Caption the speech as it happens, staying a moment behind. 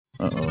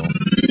Uh-oh.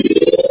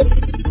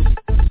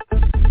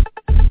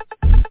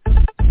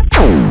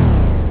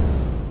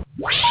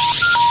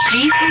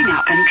 Please hang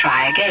up and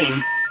try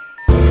again.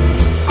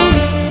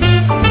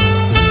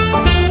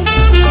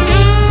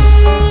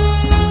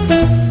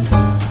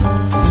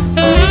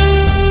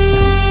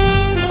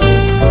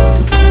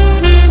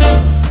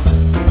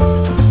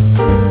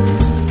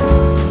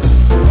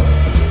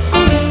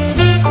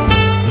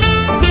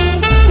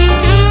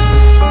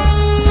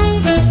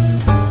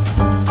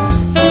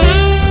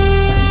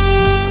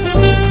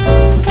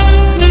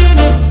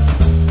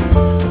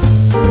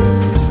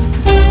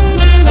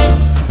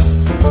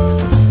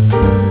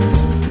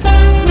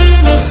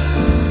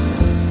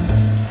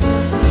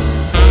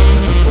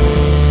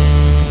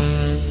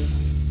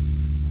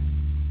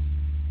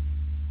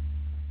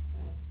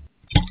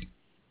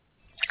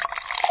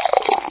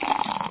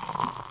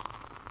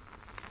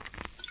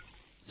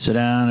 Sit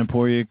down and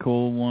pour you a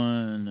cold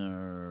one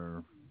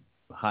or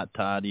hot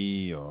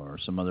toddy or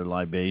some other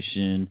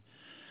libation.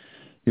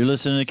 You're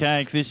listening to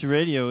Kayak Fishing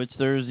Radio. It's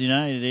Thursday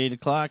night at 8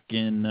 o'clock,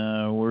 and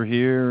we're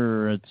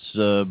here.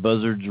 It's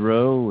Buzzard's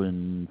Row,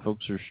 and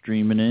folks are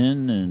streaming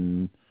in,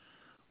 and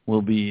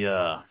we'll be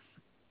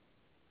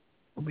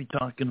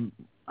talking.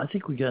 I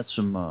think we got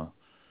some,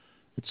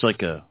 it's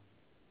like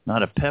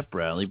not a pep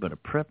rally, but a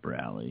prep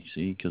rally,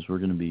 see, because we're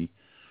getting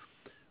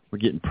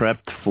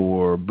prepped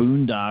for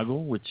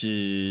Boondoggle, which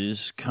is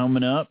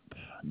coming up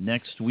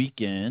next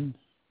weekend.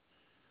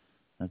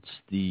 That's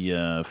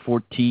the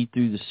 14th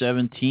through the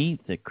 17th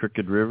at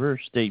Crooked River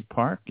State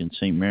Park in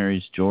St.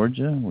 Mary's,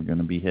 Georgia. We're going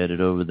to be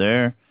headed over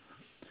there.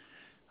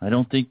 I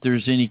don't think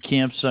there's any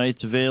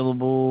campsites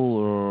available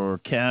or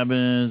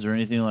cabins or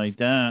anything like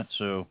that.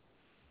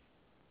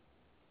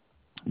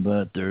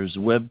 But there's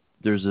a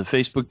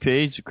Facebook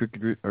page,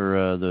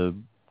 the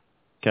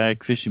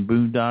Kayak Fishing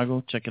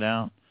Boondoggle. Check it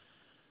out.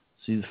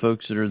 See the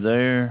folks that are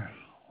there.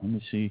 Let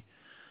me see.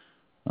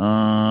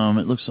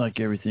 It looks like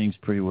everything's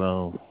pretty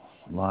well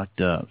locked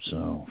up.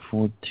 So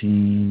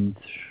 14,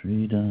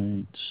 3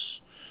 nights.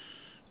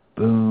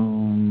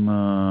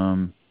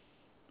 Boom.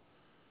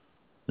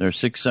 There are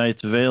 6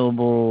 sites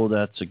available.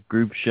 That's a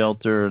group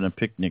shelter and a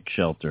picnic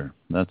shelter.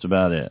 That's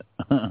about it.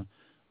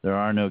 There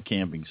are no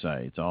camping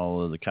sites.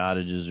 All of the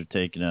cottages are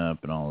taken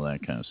up and all of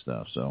that kind of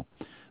stuff. So,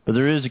 but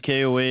there is a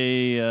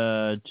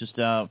KOA just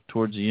out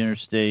towards the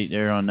interstate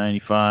there on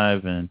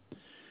 95, and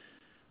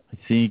I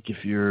think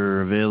if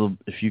you're available,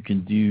 if you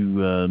can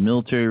do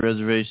military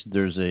reservation,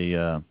 there's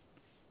a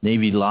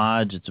Navy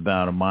Lodge. It's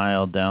about a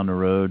mile down the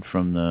road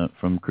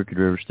from Crooked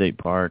River State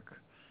Park.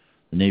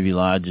 The Navy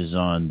Lodge is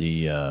on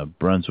the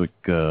Brunswick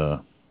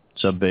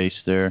sub-base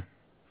there.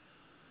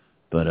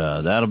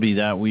 But that'll be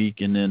that week.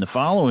 And then the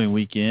following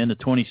weekend, the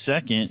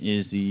 22nd,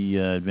 is the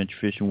Adventure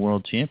Fishing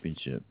World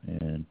Championship.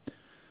 And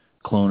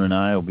Clone and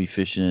I will be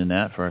fishing in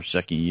that for our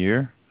second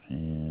year.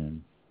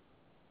 And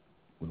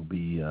we'll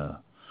be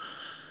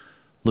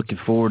looking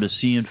forward to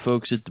seeing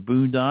folks at the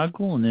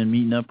Boondoggle and then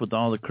meeting up with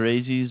all the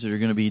crazies that are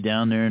going to be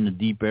down there in the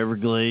deep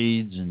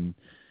Everglades and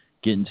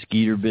getting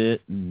skeeter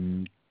bit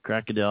and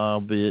crocodile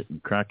bit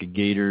and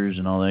crocodigators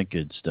and all that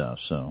good stuff.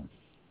 So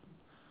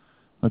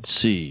let's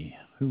see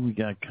who we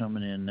got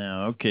coming in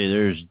now. Okay,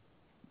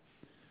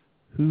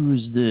 who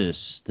is this?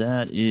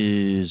 That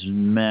is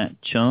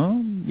Matt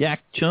Chum,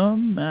 Yak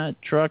Chum,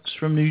 Matt Trucks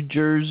from New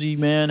Jersey,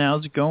 man.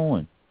 How's it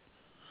going?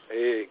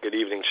 Hey, good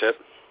evening, Chip.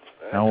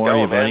 How are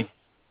you, buddy? Man.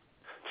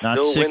 Not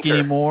Still sick winter.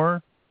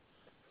 Anymore?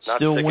 Not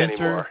Still sick winter?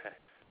 Anymore.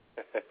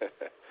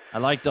 I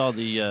liked all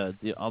the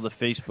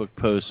Facebook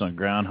posts on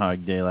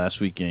Groundhog Day last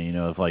weekend, you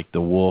know, of like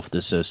the wolf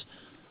that says,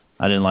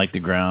 I didn't like the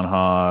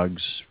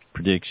groundhog's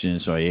prediction,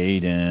 so I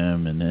ate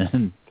him, and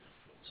then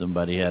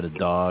somebody had a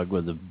dog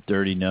with a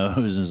dirty nose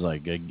and was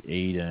like, I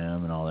ate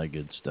him, and all that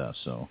good stuff.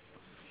 So,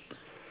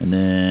 and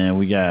then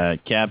we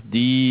got Cap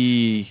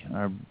D,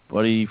 our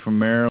buddy from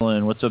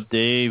Maryland. What's up,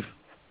 Dave?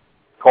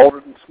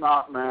 Colder than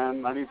snot,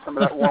 man. I need some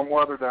of that warm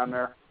weather down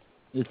there.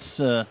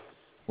 It's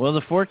well,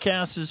 the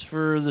forecast is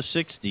for the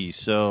 60s,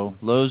 so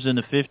lows in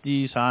the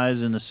 50s, highs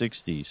in the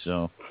 60s.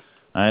 So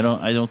I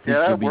don't think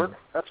you'll be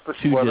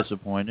too weather.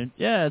 disappointed.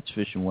 Yeah, it's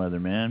fishing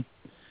weather, man.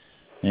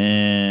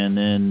 And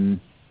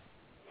then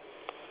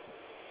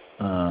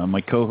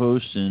my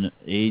co-host and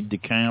aide de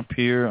camp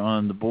here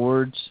on the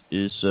boards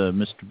is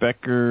Mr.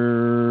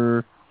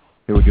 Becker.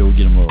 Here we go. We'll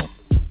get him rolling.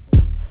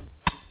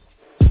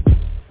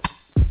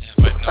 If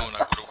I'd known, I would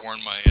have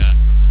worn my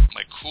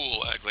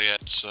cool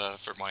agliettes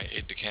for my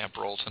aide de camp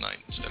role tonight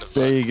instead of.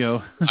 There you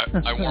go.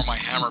 I wore my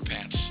hammer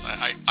pants.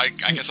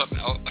 I guess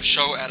a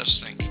show out of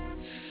sync.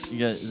 You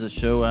got the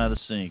show out of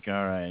sync.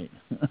 All right.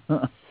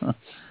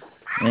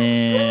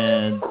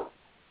 And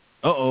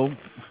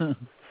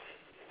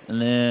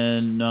and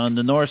then on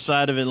the north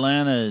side of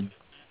Atlanta,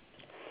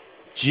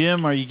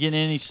 Jim, are you getting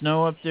any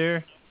snow up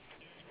there?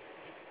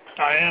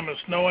 I am.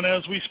 It's snowing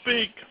as we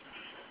speak.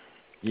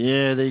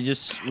 Yeah,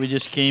 we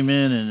just came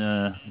in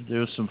and there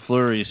was some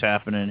flurries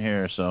happening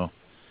here, so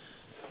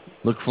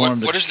look for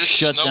them to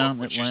shut down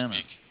Atlanta.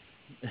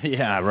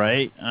 Yeah,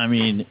 right. I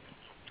mean,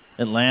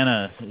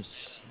 Atlanta is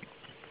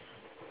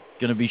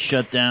going to be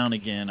shut down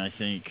again, I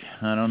think.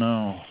 I don't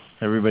know.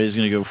 Everybody's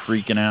going to go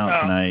freaking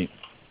out tonight.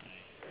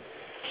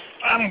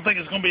 I don't think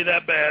it's going to be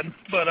that bad,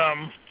 but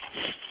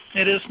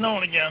it is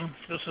snowing again.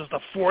 This is the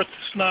 4th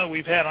snow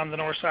we've had on the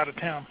north side of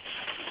town.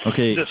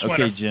 Okay,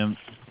 winter. Jim.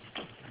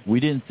 We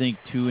didn't think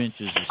 2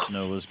 inches of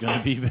snow was going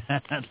to be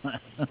bad.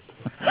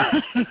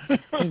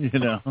 You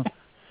know.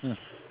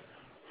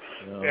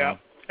 Yeah.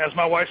 As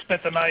my wife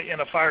spent the night in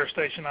a fire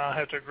station, I'll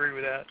have to agree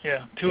with that.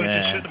 Yeah, 2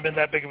 inches shouldn't have been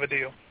that big of a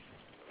deal.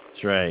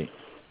 That's right.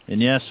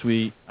 And yes,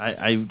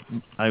 I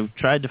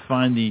tried to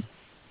find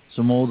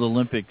some old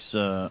Olympics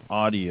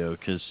audio,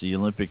 because the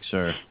Olympics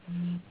are,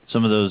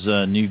 some of those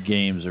new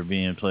games are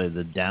being played.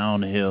 The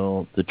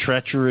downhill, the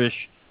treacherous,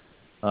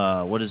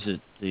 what is it?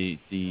 The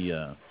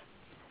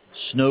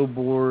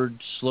snowboard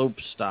slope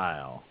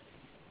style.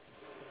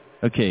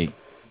 Okay,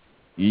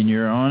 and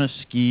you're on a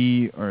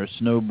ski or a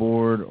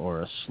snowboard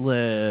or a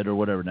sled or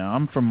whatever. Now,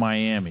 I'm from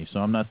Miami, so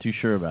I'm not too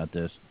sure about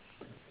this.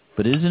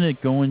 But isn't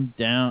it going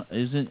down,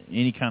 isn't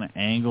any kind of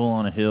angle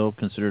on a hill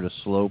considered a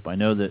slope? I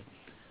know that,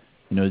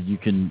 you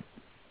can,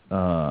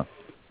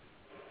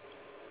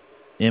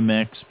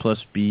 mx plus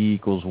b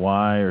equals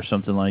y or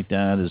something like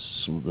that is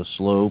the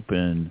slope,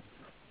 and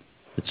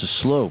it's a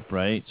slope,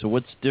 right? So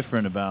what's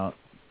different about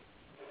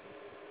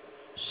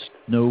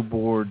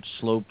snowboard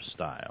slope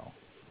style?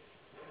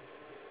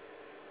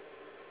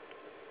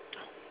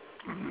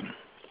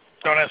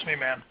 Don't ask me,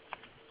 man.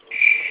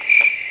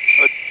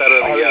 Instead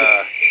of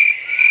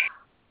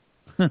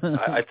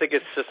I think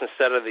it's just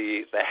instead of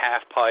the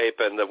half pipe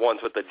and the ones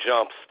with the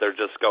jumps, they're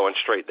just going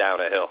straight down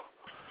a hill.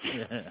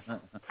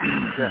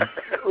 Yeah.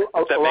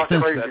 A lot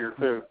crazier,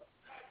 too.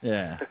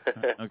 Yeah.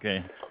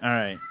 Okay. All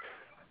right.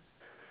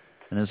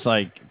 And it's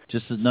like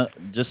just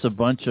a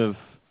bunch of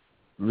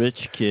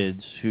rich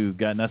kids who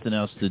got nothing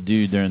else to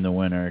do during the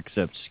winter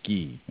except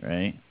ski,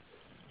 right?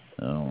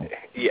 So,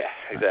 yeah,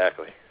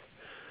 exactly.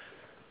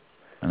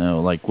 I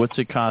know. Like, what's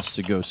it cost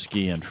to go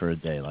skiing for a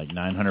day? Like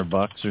 $900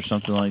 or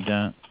something like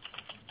that?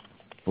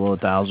 Below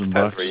 $1,000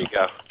 bucks. Where you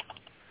go.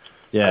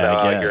 Yeah,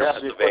 I guess. Here in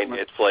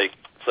Pennsylvania, it's like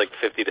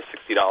 $50 to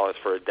 $60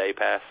 for a day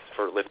pass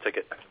for a lift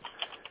ticket.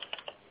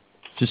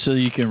 Just so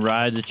you can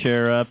ride the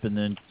chair up and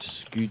then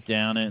scoot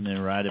down it and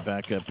then ride it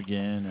back up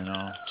again and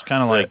all. It's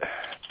kind of like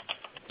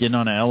getting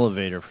on an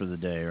elevator for the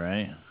day,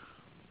 right?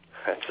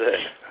 That's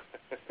it.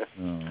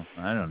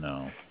 I don't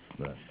know,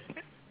 but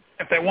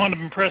if they wanted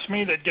to impress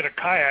me, they'd get a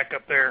kayak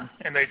up there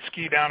and they'd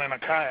ski down in a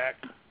kayak.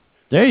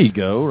 There you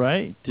go,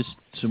 right? Just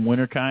some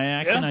winter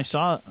kayaking.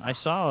 Yeah. I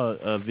saw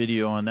a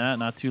video on that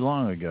not too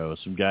long ago.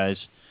 Some guys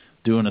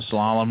doing a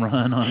slalom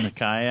run on the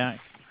kayak.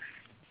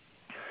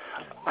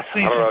 I've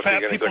seen some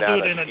fat people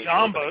do it in a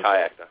John boat.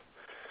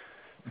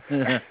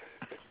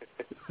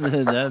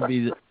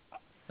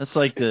 That's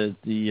like the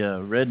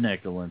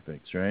redneck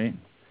Olympics, right?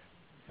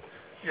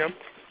 Yep.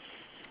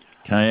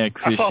 Kayak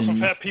fishing. I saw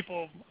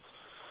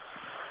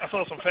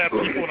some fat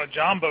people in a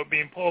John boat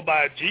being pulled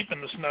by a Jeep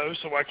in the snow,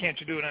 so why can't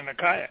you do it in a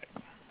kayak?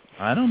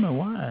 I don't know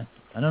why.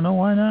 I don't know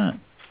why not.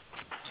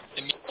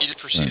 Immediately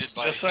preceded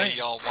by, hey,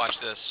 y'all, watch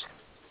this.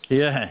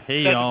 Yeah,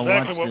 hey, y'all,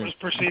 watch this. That's exactly what was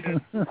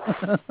preceded.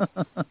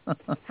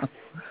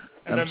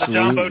 And then the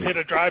John boat hit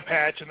a dry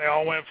patch, and they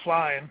all went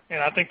flying.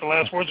 And I think the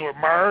last words were,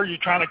 "Ma, are you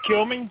trying to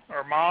kill me?"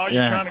 Or "Ma, are you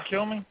trying to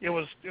kill me?" It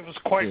was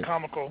quite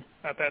comical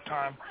at that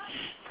time.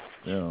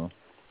 Yeah.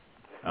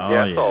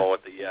 I saw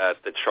with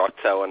the truck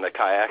towing the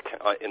kayak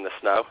in the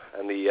snow,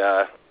 and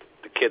the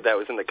kid that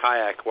was in the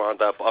kayak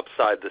wound up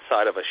upside the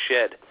side of a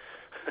shed,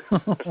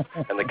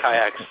 and the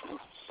kayak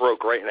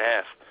broke right in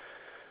half.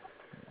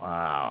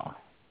 Wow.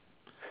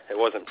 It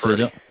wasn't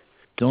pretty. So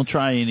don't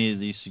try any of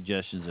these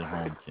suggestions at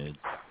home, kids.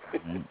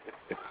 Right?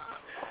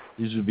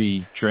 These would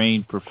be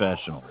trained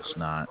professionals,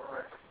 not.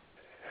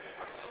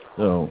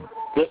 So.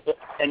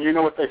 And you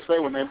know what they say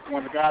when the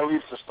guy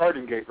leaves the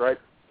starting gate, right?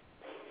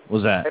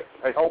 What's that?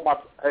 Hey, hold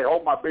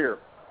my beer.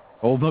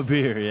 Hold my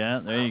beer, yeah.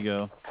 There you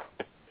go.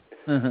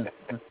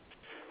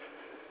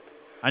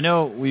 I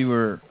know we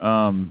were.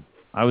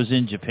 I was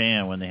in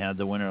Japan when they had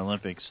the Winter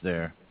Olympics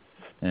there,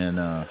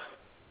 and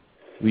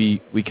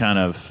we kind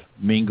of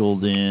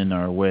mingled in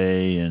our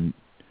way and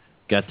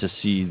got to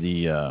see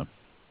the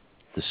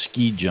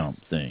ski jump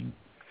thing,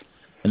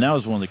 and that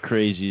was one of the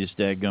craziest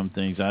dadgum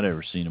things I'd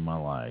ever seen in my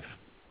life.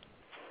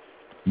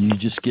 You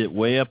just get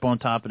way up on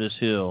top of this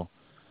hill,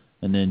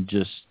 and then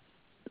just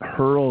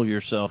hurl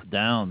yourself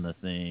down the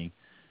thing,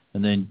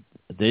 and then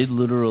they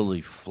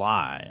literally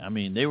fly. I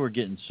mean, they were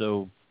getting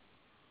so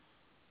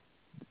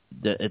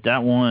that at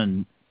that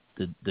one,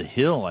 the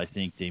hill, I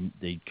think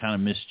they kind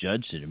of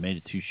misjudged it and made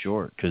it too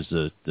short because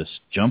the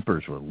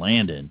jumpers were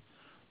landing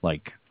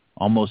like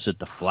almost at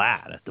the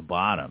flat at the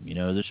bottom. You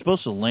know, they're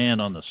supposed to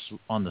land on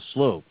the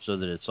slope so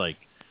that it's like,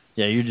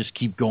 yeah, you just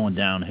keep going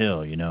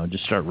downhill. You know,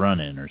 just start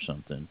running or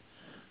something.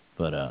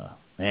 But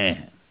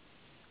man,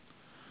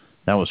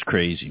 that was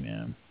crazy,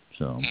 man.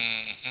 So,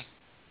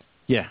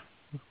 yeah,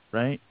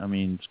 right? I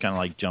mean, it's kind of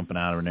like jumping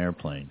out of an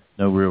airplane.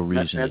 No real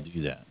reason to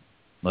do that,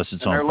 unless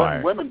it's on fire. They're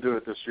letting women do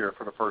it this year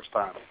for the first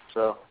time.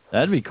 So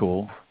that'd be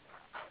cool.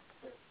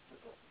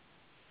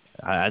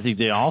 I think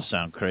they all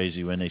sound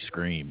crazy when they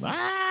scream.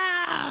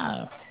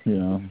 Ah! You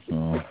know,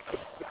 so.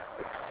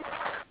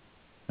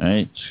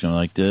 Right? It's kind of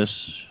like this.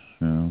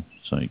 You know,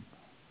 it's like,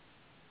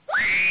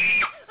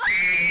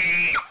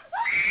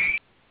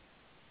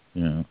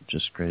 you know,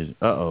 just crazy.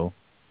 Uh-oh.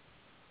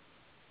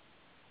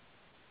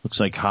 Looks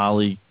like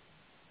Holly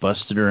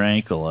busted her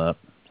ankle up,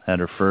 had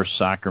her first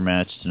soccer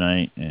match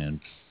tonight, and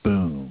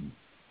boom.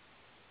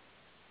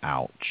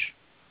 Ouch.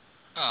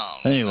 Oh,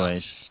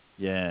 anyways,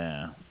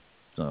 yeah.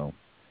 So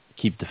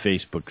keep the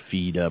Facebook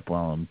feed up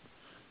while I'm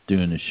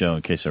doing the show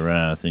in case I run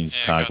out of things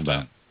to talk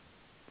about.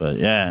 But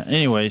yeah,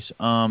 anyways,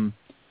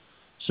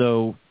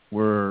 so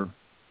we're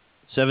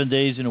 7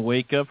 days in a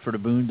wake up for the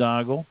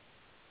boondoggle.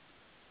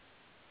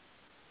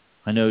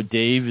 I know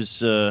Dave is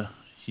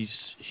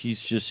he's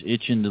just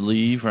itching to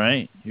leave,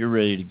 right? You're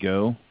ready to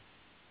go.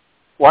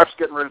 Wife's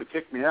getting ready to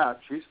kick me out.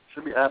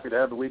 She'll be happy to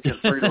have the weekend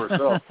free to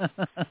herself.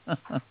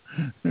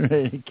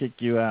 Ready to kick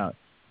you out.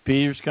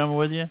 Peter's coming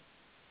with you?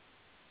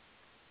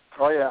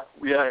 Oh yeah.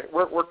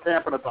 We're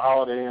camping at the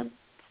Holiday Inn.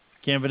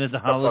 Camping at the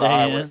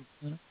Holiday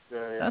Inn?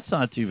 Yeah. That's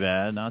not too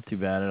bad. Not too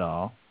bad at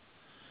all.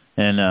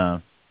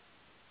 And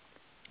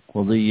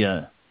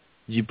did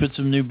you put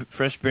some new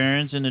fresh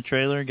bearings in the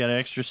trailer? Got an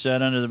extra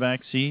set under the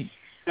back seat?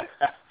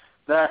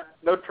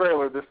 No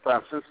trailer this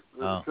time. Since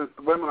the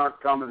women aren't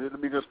coming, it'll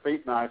be just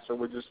feet and I, so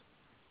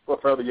we'll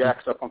throw the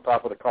yaks up on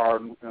top of the car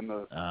and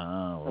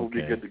we'll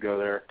be good to go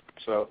there.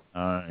 So.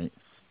 All right.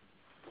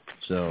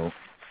 So,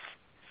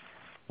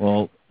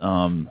 well,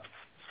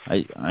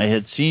 I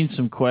had seen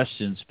some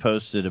questions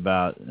posted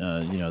about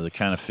the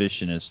kind of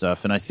fishing and stuff,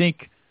 and I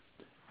think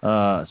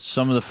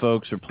some of the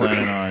folks are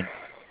planning on.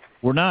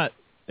 We're not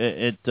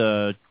at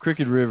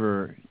Crooked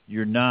River.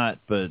 You're not,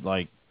 but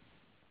like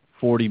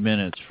 40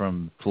 minutes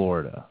from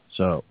Florida.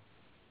 So,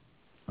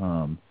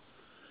 and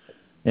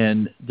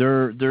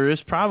there is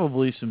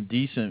probably some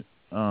decent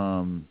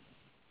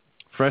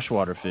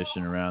freshwater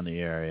fishing around the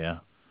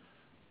area,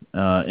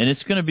 and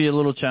it's going to be a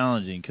little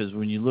challenging because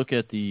when you look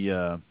at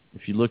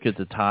if you look at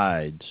the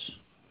tides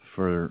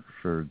for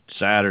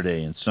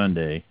Saturday and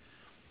Sunday,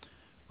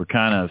 we're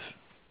kind of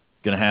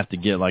going to have to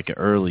get like an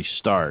early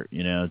start,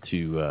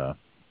 to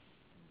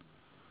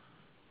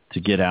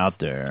get out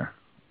there.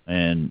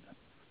 And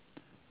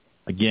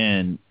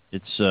again,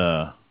 it's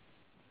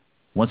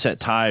once that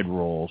tide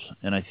rolls,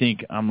 and I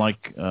think I'm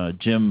like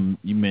Jim,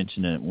 you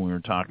mentioned it when we were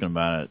talking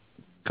about it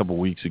a couple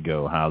weeks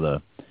ago,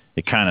 how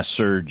it kind of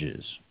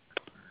surges.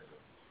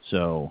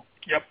 So.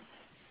 Yep.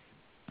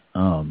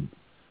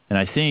 And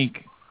I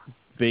think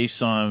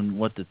based on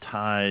what the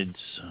tides,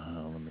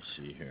 let me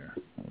see here.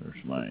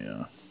 Where's my,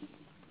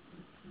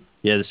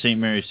 the St.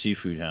 Mary's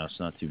Seafood House,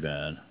 not too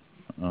bad.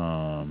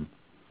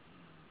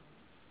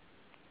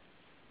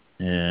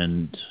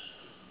 And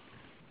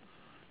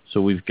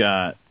so we've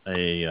got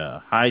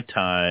a high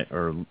tide,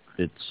 or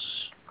it's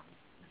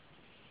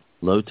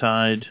low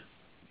tide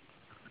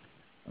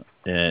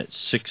at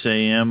 6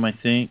 a.m., I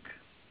think.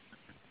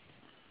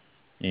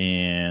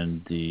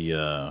 And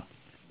the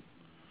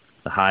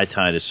high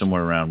tide is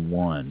somewhere around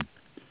 1.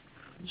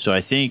 So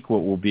I think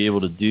what we'll be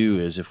able to do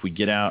is if we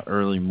get out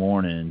early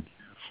morning,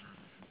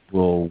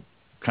 we'll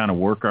kind of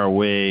work our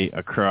way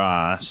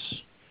across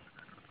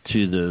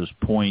to those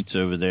points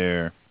over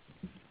there.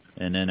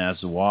 And then as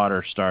the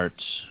water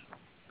starts,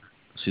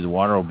 the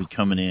water will be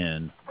coming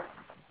in.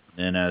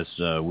 And as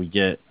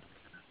it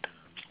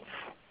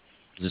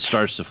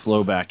starts to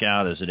flow back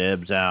out, as it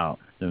ebbs out,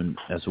 then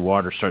as the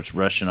water starts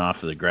rushing off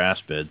of the grass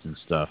beds and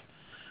stuff,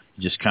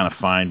 you just kind of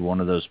find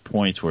one of those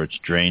points where it's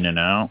draining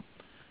out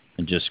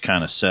and just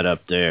kind of set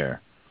up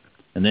there.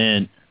 And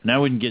then I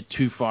wouldn't get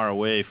too far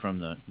away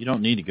from you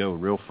don't need to go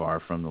real far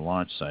from the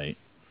launch site.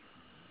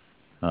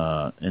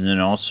 And then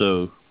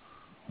also,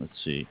 let's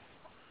see,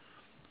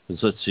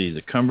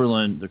 the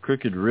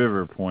Crooked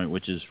River point,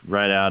 which is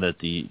right out at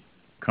the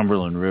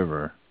Cumberland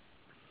River,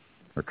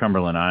 or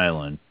Cumberland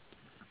Island,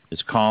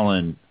 is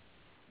calling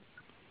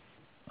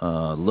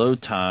low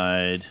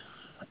tide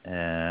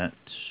at,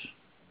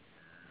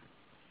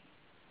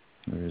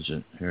 where is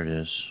it? Here it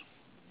is.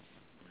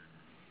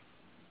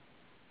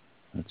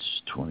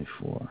 That's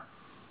 24.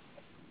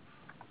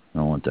 I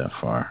don't want that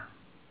far.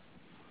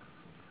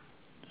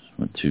 Just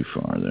went too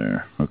far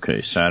there.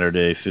 Okay,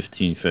 Saturday,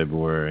 15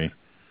 February.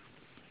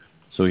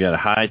 So we got a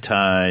high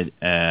tide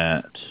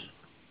at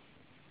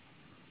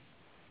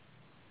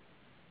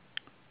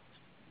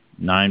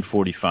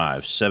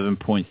 9:45,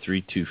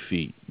 7.32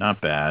 feet.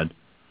 Not bad.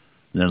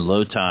 And then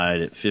low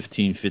tide at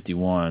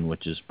 15:51,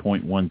 which is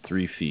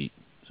 0.13 feet.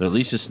 So at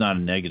least it's not a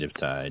negative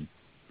tide.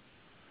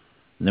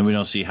 And then we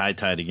don't see high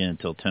tide again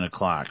until 10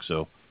 o'clock.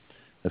 So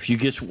if you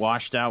get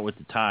washed out with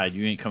the tide,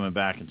 you ain't coming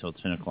back until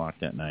 10 o'clock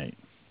that night.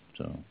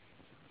 So,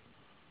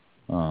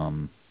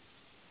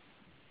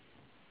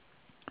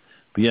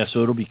 but yeah,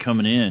 so it'll be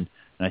coming in.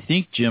 And I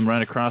think, Jim,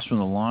 right across from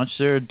the launch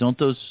there, don't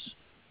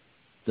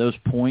those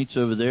points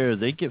over there,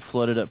 they get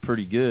flooded up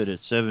pretty good at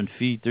 7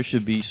 feet. There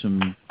should be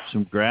some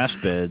grass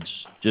beds,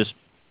 just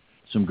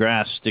some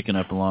grass sticking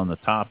up along the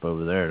top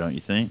over there, don't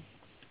you think?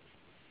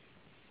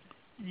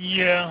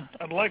 Yeah,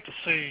 I'd like to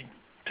see,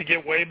 to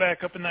get way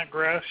back up in that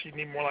grass, you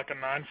need more like a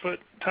 9-foot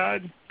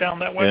tide down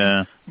that way.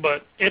 Yeah.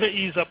 But it'll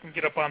ease up and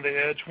get up on the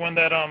edge. When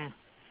that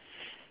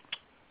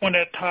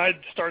tide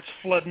starts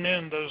flooding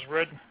in, those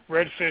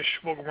redfish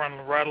will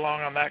run right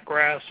along on that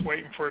grass,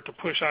 waiting for it to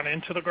push on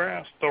into the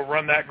grass. They'll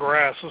run that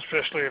grass,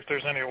 especially if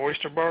there's any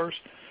oyster bars,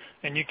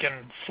 and you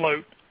can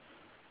float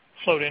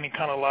any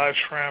kind of live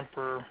shrimp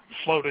or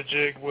float a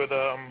jig with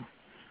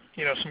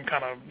some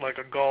kind of like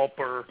a gulp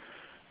or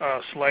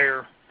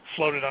slayer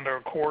floated under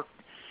a cork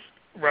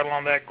right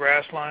along that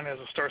grass line as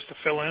it starts to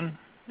fill in.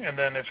 And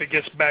then if it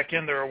gets back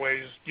in there a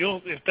ways,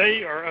 if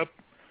they are up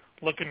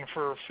looking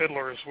for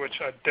fiddlers,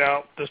 which I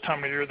doubt this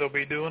time of year they'll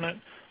be doing it,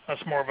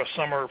 that's more of a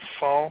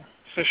summer-fall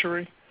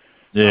fishery.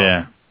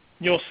 Yeah.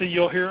 You'll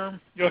hear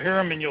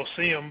them and you'll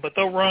see them, but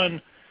they'll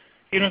run,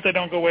 even if they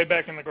don't go way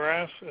back in the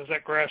grass, as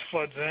that grass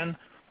floods in,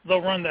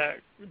 they'll run the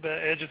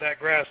edge of that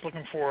grass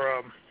looking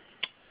for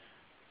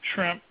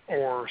shrimp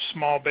or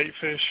small bait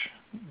fish,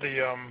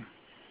 the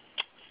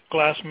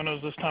glass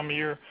minnows this time of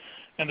year.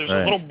 And there's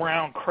a little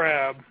brown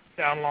crab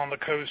down along the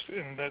coast,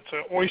 and that's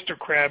an oyster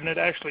crab, and it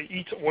actually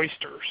eats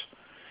oysters.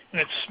 And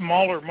it's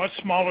smaller, much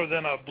smaller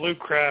than a blue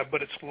crab,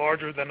 but it's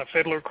larger than a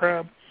fiddler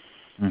crab.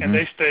 Mm-hmm. And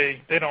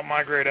they don't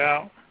migrate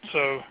out,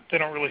 so they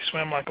don't really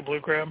swim like a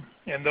blue crab.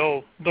 And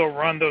they'll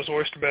run those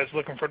oyster beds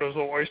looking for those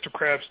little oyster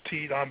crabs to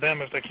eat on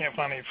them if they can't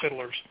find any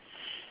fiddlers.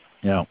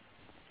 Yeah.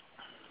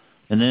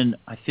 And then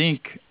I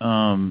think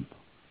the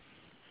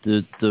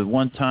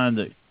one time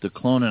that the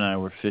clone and I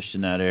were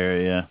fishing that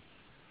area,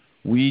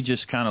 we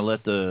just kind of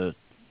let the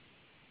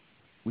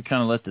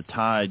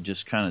tide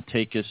just kind of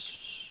take us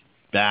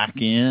back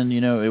in.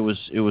 It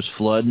was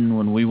flooding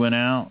when we went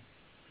out.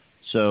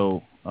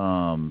 So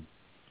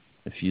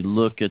if you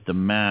look at the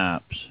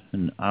maps,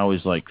 and I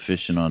always like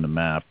fishing on the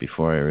map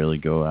before I really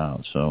go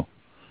out. So,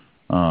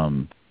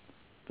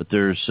 but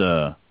there's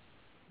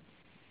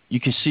you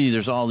can see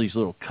there's all these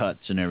little cuts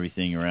and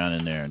everything around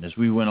in there. And as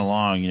we went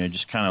along,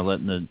 just kind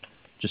of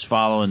just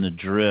following the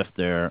drift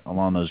there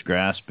along those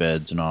grass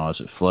beds and all as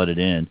it flooded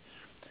in,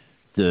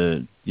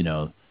 they're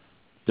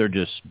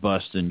just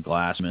busting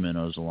glass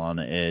minnows along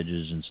the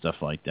edges and stuff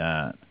like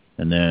that.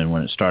 And then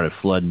when it started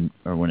flooding,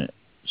 or when it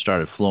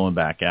started flowing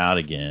back out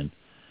again,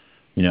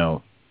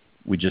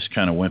 we just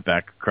kind of went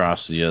back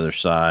across the other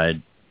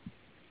side.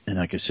 And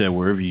like I said,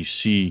 wherever you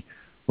see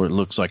where it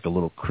looks like a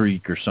little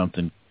creek or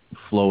something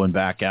flowing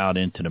back out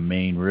into the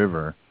main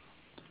river,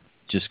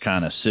 just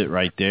kind of sit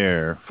right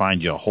there,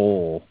 find you a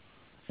hole,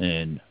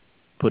 and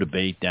put a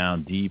bait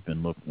down deep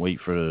and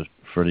wait for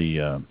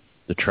the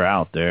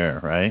trout there,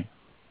 right?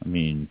 I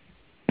mean,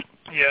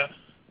 yeah.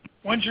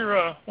 When's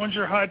your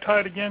high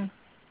tide again?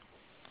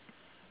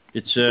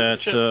 It's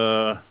at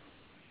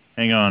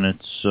hang on,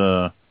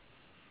 it's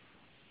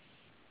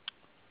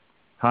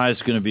high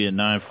is going to be at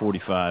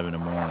 9:45 in the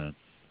morning.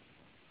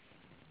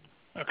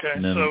 Okay,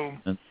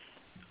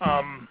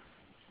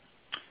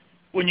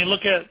 when you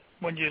look at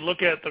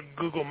the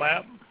Google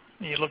map,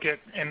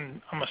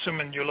 and I'm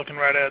assuming you're looking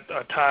right at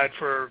a tide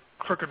for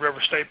Crooked River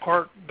State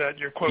Park that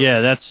you're quoting.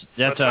 Yeah, that's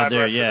out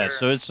there. Yeah,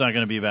 so it's not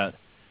going to be about.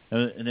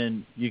 And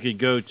then you could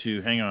go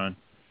to. Hang on,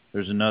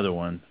 there's another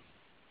one.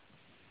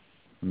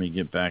 Let me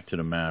get back to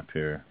the map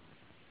here.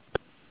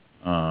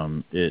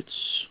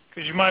 It's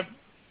because you might.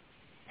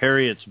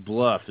 Harriet's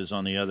Bluff is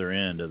on the other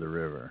end of the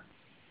river,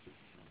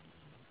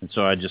 and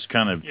so I just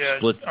kind of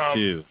split the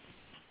two.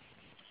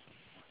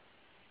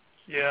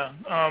 Yeah.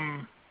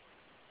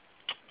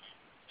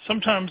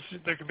 Sometimes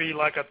there could be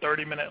like a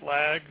 30-minute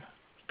lag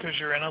because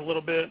you're in a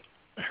little bit.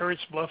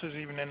 Harriet's Bluff is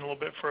even in a little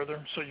bit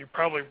further, so you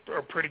probably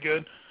are pretty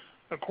good.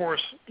 Of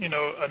course,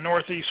 a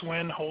northeast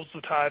wind holds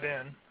the tide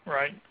in,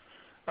 right?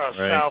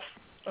 Right.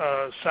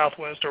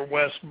 Southwest or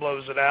west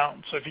blows it out.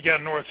 So if you got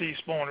a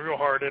northeast blowing real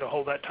hard, it'll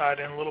hold that tide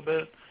in a little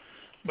bit.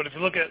 But if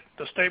you look at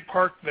the state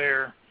park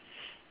there,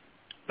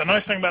 the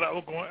nice thing about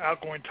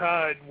outgoing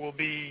tide will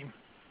be,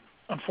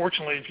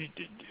 unfortunately,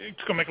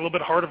 it's going to make it a little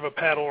bit harder of a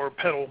paddle or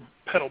pedal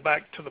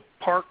back to the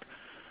park.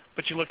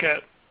 But you look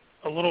at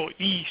a little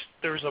east,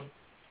 there's a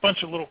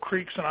bunch of little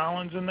creeks and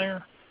islands in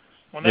there.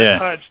 When that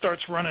tide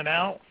starts running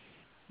out,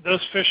 those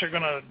fish are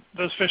gonna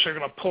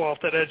pull off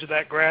that edge of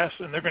that grass,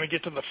 and they're gonna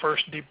get to the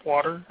first deep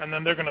water, and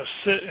then they're gonna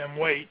sit and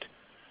wait.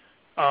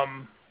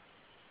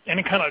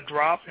 Any kind of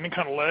drop, any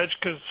kind of ledge,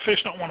 because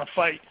fish don't want to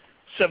fight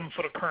 7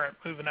 foot of current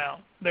moving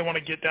out. They want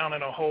to get down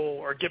in a hole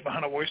or get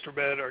behind a oyster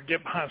bed or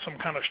get behind some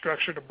kind of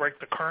structure to break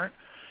the current,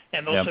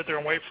 and they'll sit there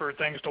and wait for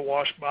things to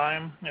wash by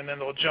them, and then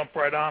they'll jump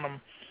right on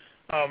them.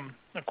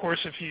 Of course,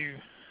 if you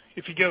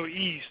go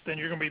east, then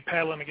you're going to be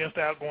paddling against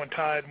the outgoing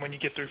tide when you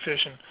get through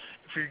fishing.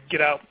 If you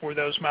get out where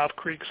those mouth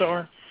creeks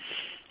are,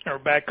 or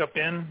back up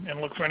in and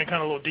look for any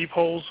kind of little deep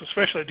holes,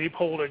 especially a deep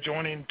hole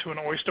adjoining to an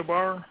oyster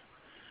bar,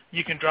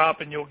 you can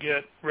drop and you'll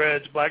get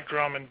reds, black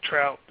drum, and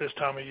trout this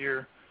time of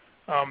year.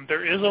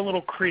 There is a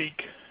little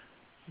creek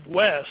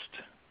west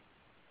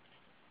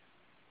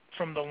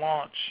from the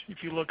launch.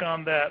 If you look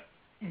on that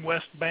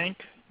west bank,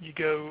 you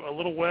go a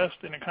little west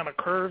and it kind of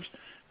curves,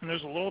 and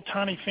there's a little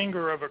tiny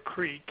finger of a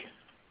creek.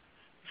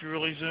 If you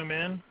really zoom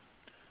in,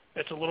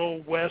 it's a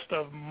little west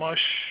of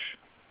Mush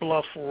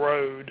Bluff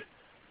Road.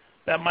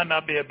 That might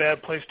not be a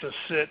bad place to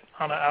sit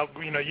on an out.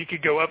 You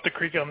could go up the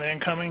creek on the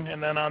incoming,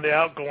 and then on the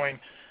outgoing,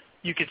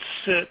 you could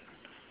sit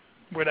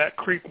where that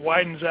creek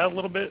widens out a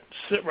little bit.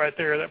 Sit right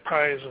there. That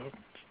probably is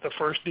the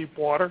first deep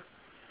water.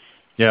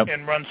 Yep.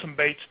 And run some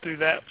baits through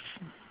that,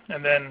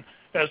 and then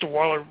as the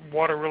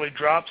water really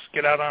drops,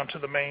 get out onto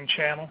the main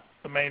channel,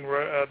 the main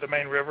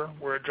river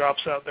where it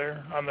drops out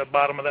there on the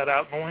bottom of that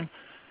outgoing,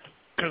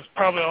 because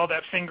probably all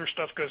that finger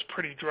stuff goes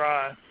pretty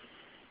dry,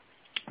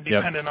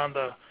 depending on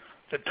the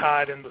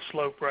tide and the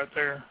slope right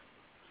there.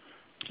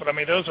 But I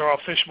mean, those are all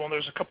fishable. And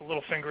there's a couple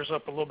little fingers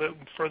up a little bit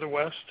further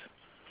west.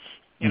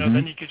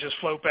 Then you could just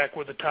float back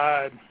with the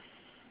tide.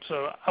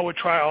 So I would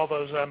try all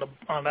those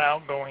on the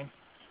outgoing.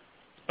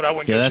 But I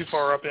wouldn't get too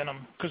far up in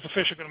them because the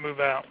fish are going to move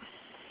out.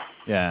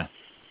 Yeah,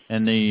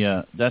 and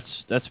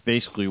that's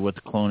basically what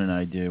the Clone and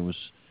I did was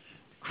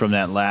from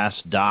that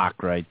last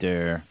dock right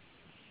there,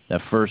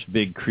 that first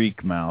big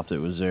creek mouth that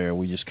was there.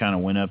 We just kind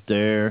of went up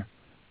there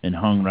and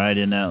hung right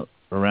in that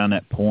around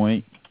that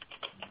point,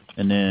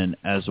 and then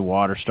as the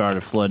water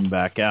started flooding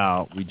back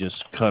out, we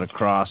just cut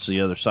across the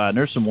other side. And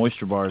there's some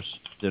oyster bars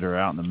that are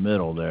out in the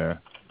middle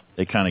there.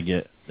 They kind of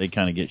get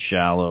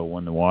shallow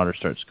when the water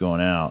starts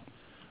going out.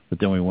 But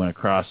then we went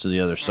across to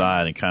the other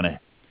side and kind of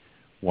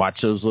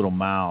watched those little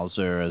mouths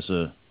there as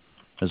the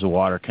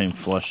water came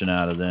flushing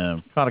out of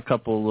them. Caught a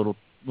couple of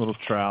little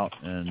trout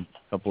and a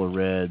couple of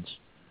reds,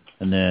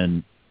 and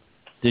then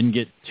didn't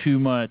get too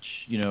much.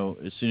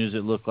 As soon as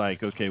it looked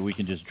like okay, we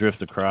can just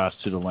drift across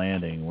to the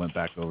landing, went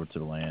back over to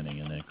the landing,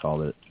 and then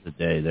called it the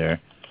day there.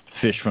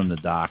 Fish from the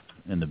dock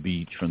and the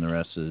beach from the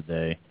rest of the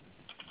day.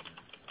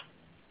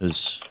 I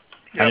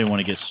didn't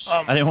want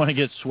to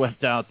get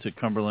swept out to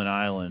Cumberland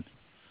Island.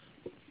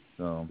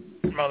 So.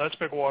 No, that's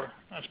big water.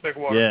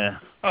 Yeah.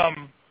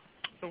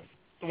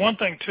 The one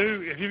thing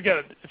too,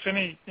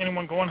 if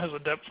anyone going has a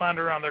depth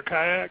finder on their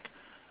kayak,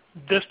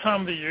 this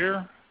time of the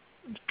year,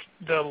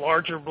 the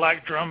larger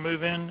black drum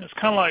move in. It's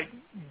kind of like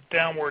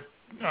down where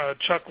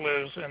Chuck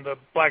lives, and the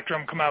black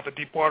drum come out of the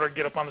deep water,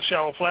 get up on the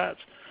shallow flats.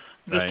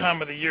 This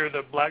time of the year,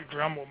 the black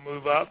drum will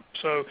move up.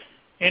 So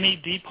any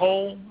deep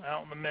hole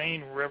out in the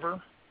main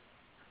river.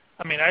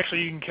 I mean,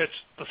 actually, you can catch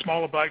the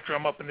smaller black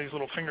drum up in these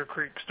little finger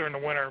creeks during the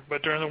winter.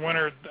 But during the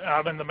winter,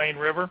 out in the main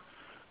river,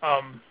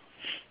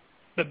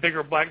 the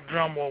bigger black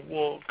drum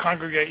will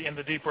congregate in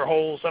the deeper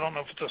holes. I don't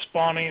know if it's a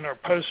spawning or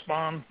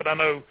post-spawn, but I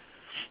know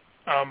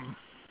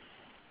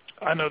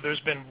there's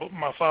been,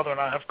 my father and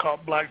I have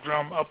caught black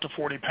drum up to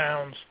 40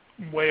 pounds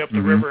way up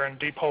the river in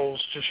deep holes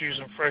just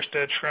using fresh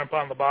dead shrimp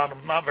on the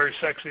bottom. Not very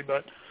sexy,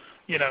 but,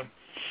 big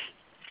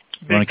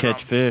want to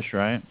catch fish,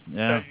 right?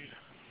 Yeah.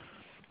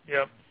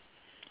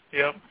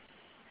 Yep.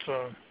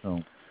 So.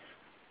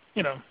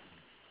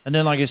 And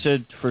then, like I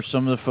said, for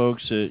some of the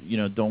folks that,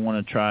 don't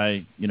want to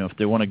try, if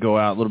they want to go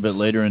out a little bit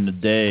later in the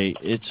day,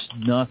 it's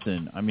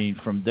nothing. I mean,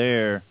 from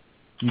there,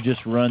 you just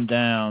run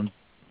down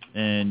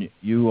and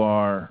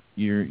you're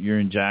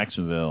in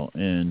Jacksonville.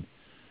 And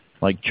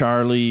like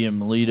Charlie and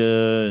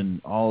Melita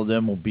and all of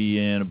them will be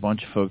in, a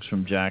bunch of folks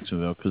from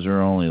Jacksonville because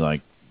they're only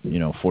like,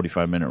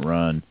 45-minute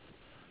run.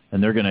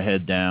 And they're going to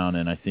head down,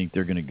 and I think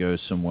they're going to go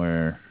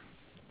somewhere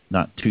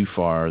not too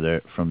far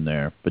from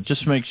there. But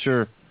just make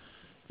sure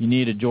you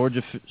need a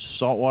Georgia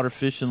saltwater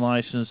fishing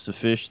license to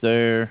fish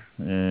there,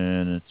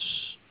 and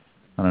it's,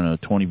 I don't know,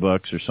 $20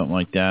 or something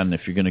like that. And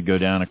if you're going to go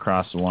down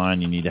across the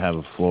line, you need to have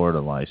a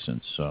Florida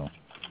license. So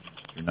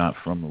if you're not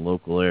from the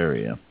local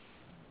area.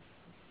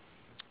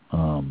 They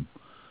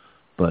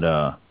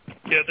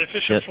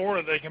fish in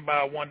Florida, they can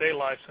buy a one-day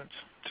license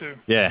too.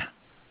 Yeah.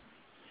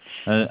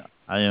 I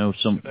know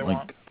some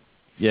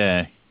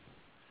yeah.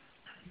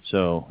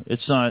 So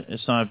it's not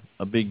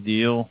a big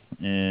deal,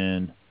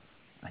 and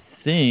I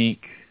think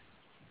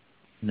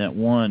in that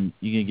one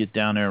you can get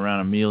down there around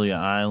Amelia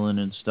Island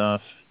and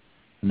stuff,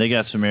 and they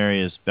got some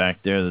areas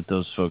back there that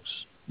those folks,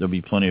 there'll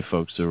be plenty of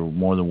folks that are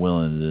more than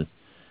willing to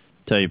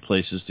tell you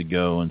places to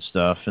go and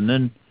stuff. And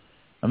then,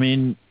 I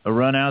mean, a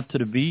run out to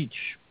the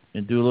beach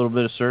and do a little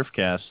bit of surf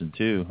casting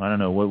too. I don't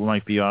know what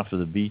might be off of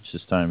the beach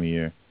this time of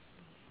year.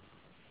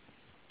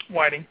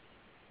 Whiting,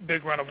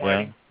 big run of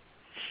whiting. Yeah.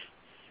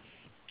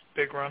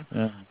 Big run.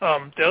 Yeah.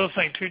 The other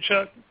thing too,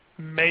 Chuck,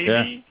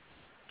 maybe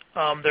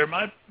there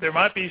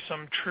might be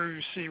some true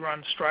sea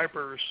run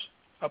stripers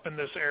up in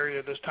this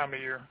area this time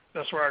of year.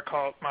 That's where I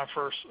caught my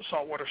first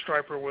saltwater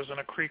striper, was in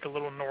a creek a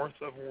little north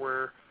of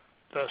where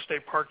the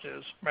state park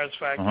is. Matter of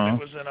fact, it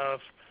was in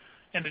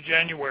end of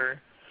January.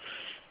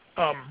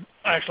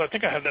 Actually, I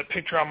think I have that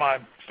picture on my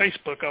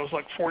Facebook. I was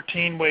like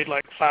 14, weighed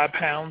like 5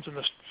 pounds, and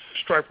the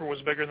striper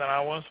was bigger than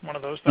I was. One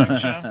of those things,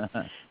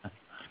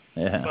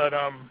 Yeah. But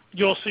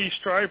you'll see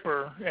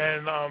striper,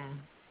 and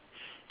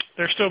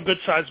there's still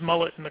good-sized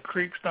mullet in the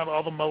creeks. Not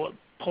all the mullet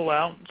pull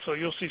out, so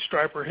you'll see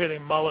striper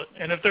hitting mullet.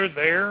 And if they're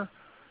there,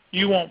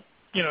 you won't,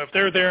 if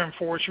they're there in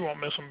force, you won't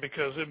miss them,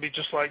 because it'd be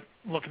just like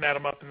looking at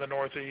them up in the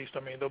northeast. I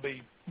mean, there'll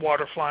be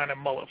water flying and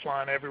mullet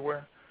flying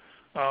everywhere.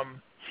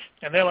 And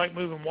they like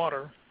moving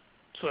water.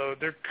 So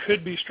there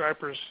could be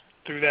stripers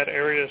through that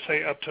area,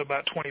 say up to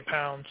about 20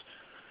 pounds.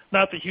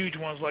 Not the huge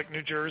ones like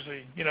New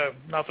Jersey,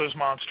 not those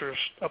monsters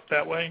up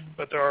that way,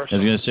 but there are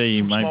some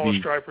smaller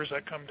stripers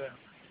that come down.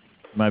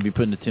 Might be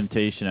putting the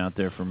temptation out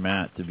there for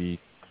Matt to be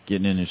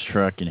getting in his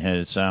truck and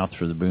headed south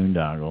for the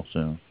boondoggle.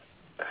 So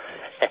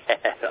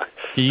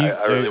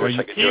I really wish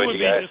I could join you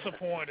guys.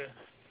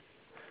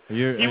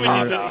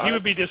 He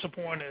would be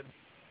disappointed.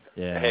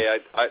 Yeah. Hey,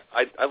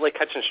 I like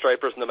catching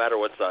stripers no matter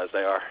what size they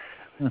are.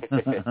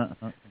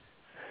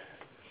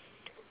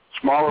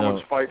 Smaller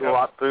ones fight a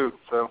lot too.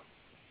 So.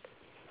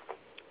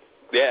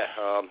 Yeah,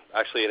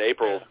 actually in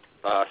April,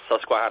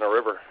 Susquehanna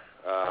River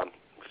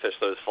fish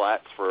those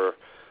flats for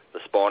the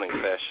spawning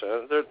fish.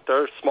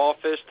 They're small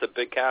fish to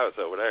big cows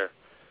over there,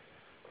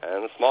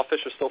 and the small fish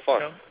are still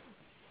fun. Yeah.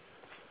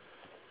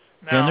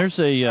 Now, I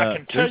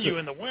can tell you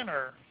in the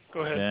winter.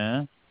 Go ahead.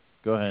 Yeah,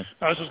 go ahead.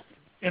 I was just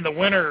in the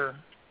winter,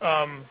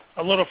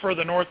 a little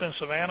further north in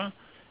Savannah.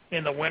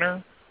 In the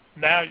winter,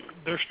 now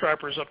there's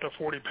stripers up to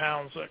 40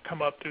 pounds that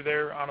come up through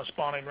there on a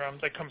spawning run.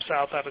 They come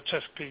south out of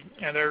Chesapeake,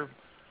 and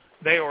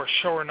they are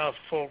sure enough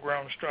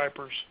full-grown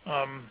stripers.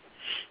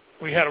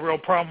 We had a real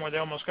problem where they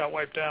almost got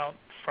wiped out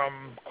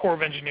from Corps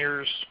of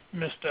Engineers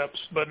missteps,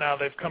 but now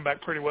they've come back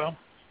pretty well.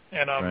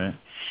 And, right.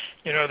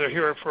 They're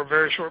here for a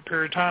very short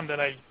period of time, then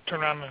they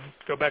turn around and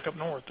go back up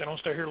north. They don't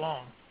stay here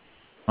long.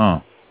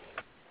 Oh.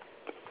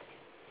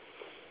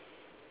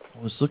 I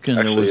was looking,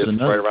 actually, there was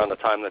it's right around the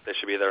time that they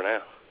should be there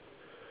now.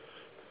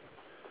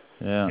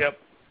 Yeah. Yep.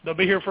 They'll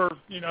be here for,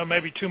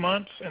 maybe 2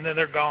 months, and then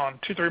they're gone.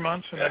 2-3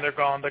 months, and then they're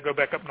gone. They go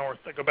back up north.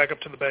 They go back up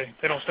to the bay.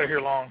 They don't stay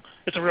here long.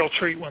 It's a real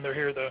treat when they're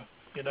here, though,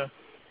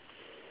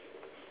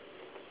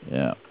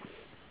 Yeah.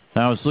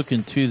 Now, I was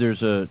looking,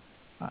 too,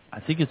 I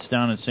think it's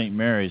down in St.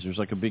 Mary's. There's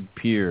like a big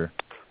pier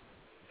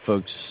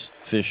folks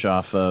fish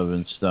off of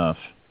and stuff.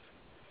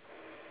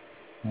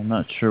 I'm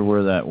not sure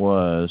where that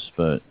was,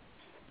 but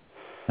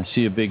I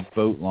see a big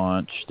boat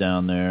launch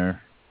down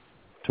there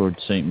towards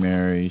St.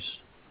 Mary's.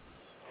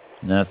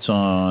 And that's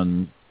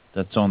on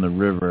the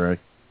river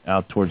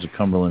out towards the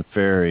Cumberland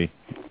Ferry.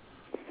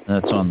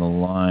 That's on the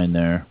line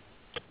there.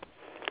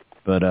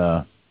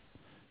 But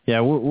yeah,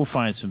 we'll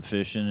find some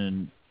fishing,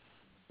 and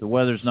the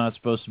weather's not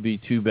supposed to be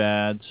too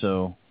bad,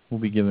 so we'll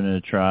be giving it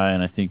a try,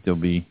 and I think there'll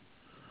be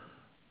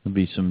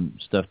some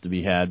stuff to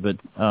be had. But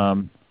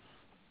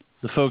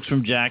the folks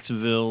from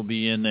Jacksonville will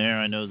be in there.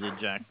 I know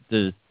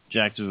the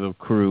Jacksonville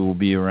crew will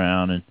be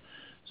around, and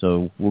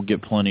so we'll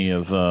get plenty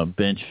of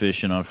bench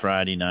fishing on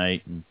Friday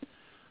night. And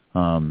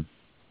I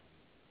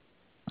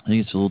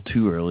think it's a little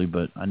too early,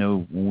 but I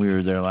know when we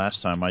were there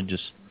last time, when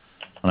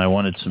I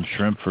wanted some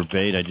shrimp for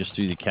bait, I just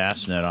threw the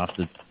cast net off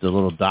the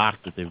little dock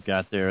that they've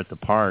got there at the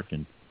park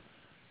and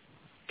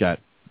got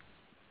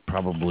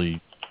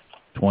probably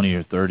 20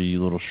 or 30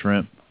 little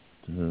shrimp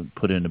to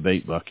put in a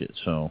bait bucket.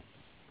 So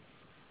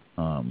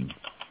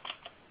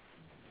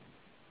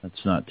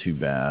that's not too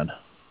bad.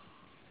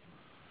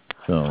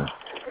 So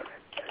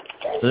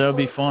that'll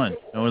be fun,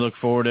 and we look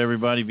forward to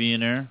everybody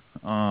being there.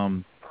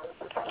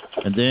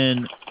 And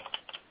then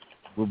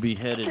we'll be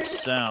headed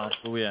south.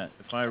 Where we at?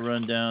 If I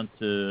run down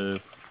to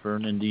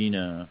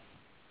Fernandina,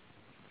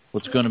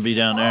 what's going to be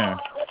down there?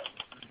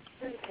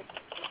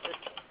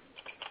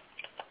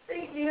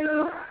 Thank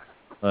you.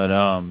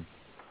 But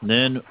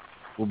then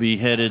we'll be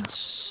headed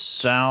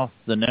south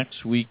the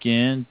next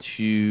weekend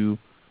to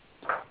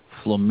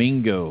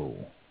Flamingo.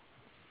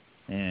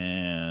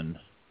 And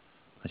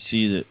I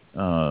see that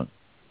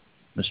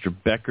Mr.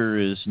 Becker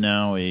is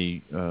now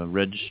a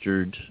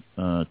registered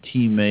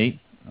teammate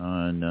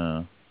on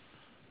a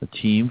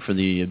team for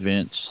the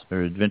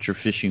Adventure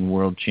Fishing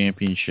World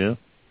Championship.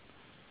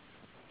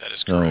 That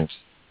is correct.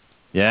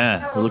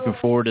 Yeah, we're looking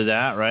forward to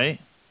that, right?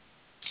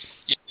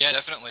 Yeah,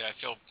 definitely. I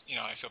feel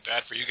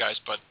bad for you guys,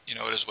 but it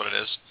is what it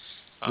is.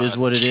 It is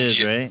what it is,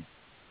 right?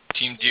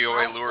 Team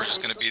DOA Lures is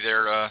going to be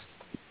there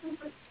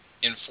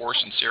in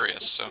force and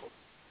serious. So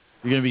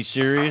you're going to be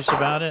serious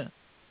about it?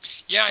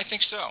 Yeah, I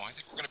think so. I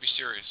think we're going to be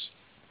serious.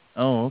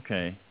 Oh,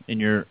 okay. In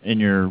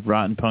your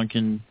Rotten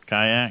Pumpkin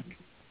kayak?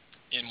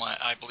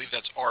 I believe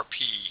that's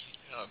RP,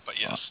 but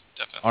yes,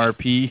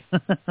 definitely. RP?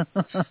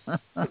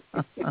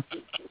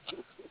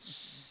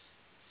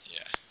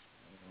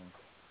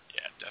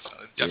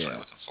 Definitely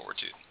looking forward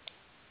to it.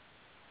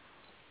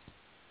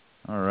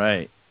 All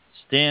right.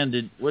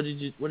 Stan, what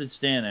did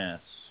Stan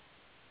ask?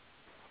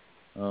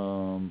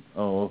 Oh,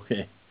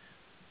 okay.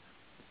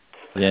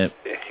 Yeah.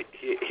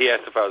 He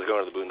asked if I was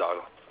going to the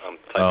boondoggle. I'm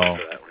typing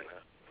for that right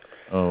now.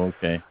 Oh,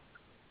 okay.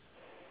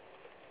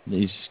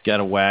 He's got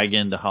a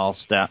wagon to haul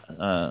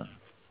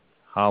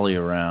Holly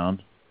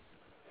around.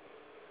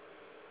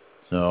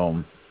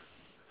 So,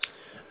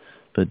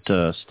 but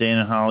Stan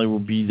and Holly will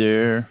be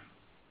there.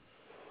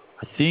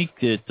 I think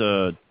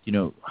that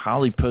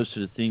Holly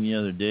posted a thing the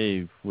other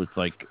day with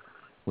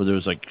where there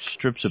was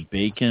strips of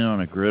bacon on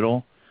a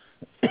griddle,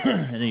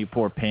 and then you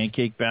pour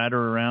pancake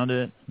batter around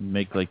it and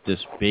make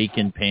this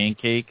bacon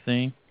pancake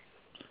thing.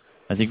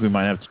 I think we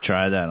might have to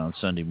try that on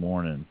Sunday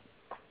morning.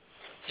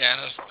 Yeah,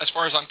 and as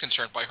far as I'm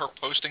concerned, by her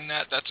posting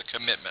that, that's a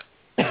commitment.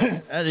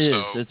 That is.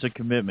 It's a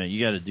commitment.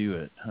 You got to do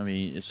it. I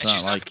mean, it's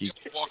not like you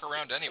walk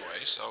around anyway.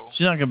 So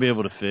she's not gonna be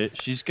able to fit.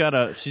 She's got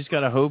a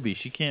Hobie.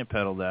 She can't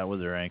pedal that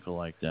with her ankle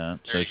like that.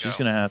 So she's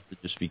gonna have to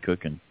just be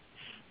cooking.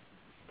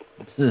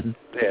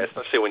 Yeah,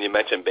 especially when you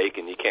mention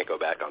bacon, you can't go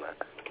back on that.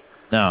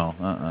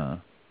 No,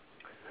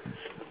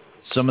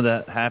 Some of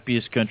the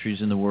happiest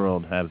countries in the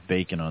world have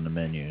bacon on the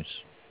menus.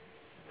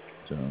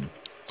 So.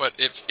 But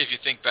if you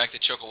think back to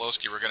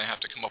Chokolowski, we're going to have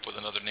to come up with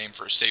another name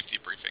for a safety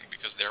briefing,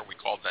 because there we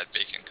called that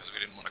bacon because we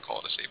didn't want to call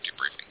it a safety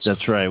briefing. So.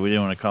 That's right. We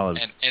didn't want to call it.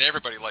 And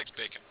everybody likes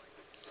bacon.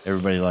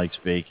 Everybody likes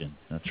bacon.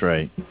 That's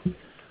right.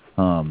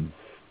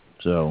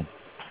 So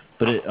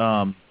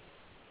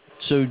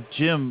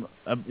Jim,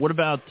 what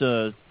about?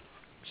 I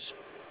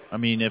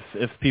mean,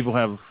 if people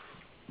have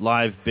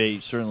live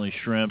bait, certainly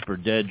shrimp or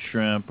dead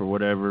shrimp or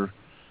whatever,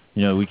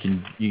 you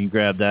can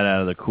grab that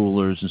out of the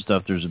coolers and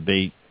stuff. There's a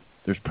bait.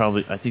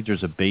 I think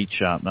there's a bait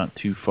shop not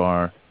too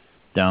far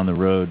down the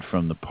road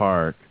from the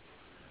park.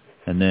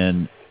 And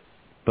then,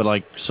 but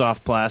like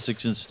soft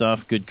plastics and stuff,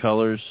 good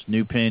colors,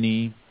 new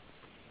penny,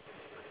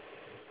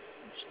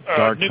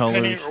 dark new colors.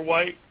 penny or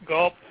white,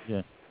 gulp.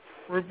 Yeah.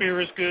 Root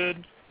beer is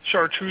good.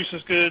 Chartreuse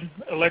is good.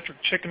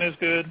 Electric chicken is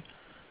good.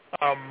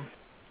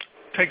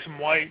 Take some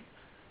white.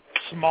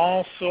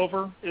 Small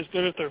silver is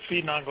good if they're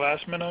feeding on glass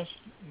minnows.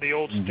 The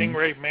old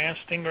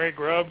stingray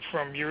grub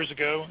from years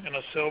ago in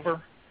a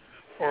silver.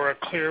 Or a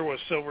clear with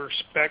silver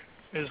speck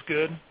is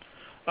good.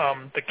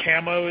 The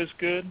camo is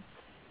good.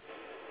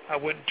 I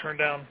wouldn't turn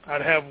down.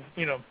 I'd have,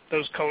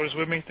 those colors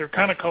with me. They're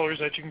kind of colors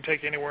that you can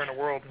take anywhere in the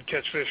world and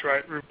catch fish,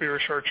 right? Root beer,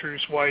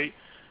 chartreuse, white,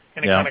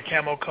 any kind of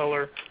camo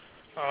color.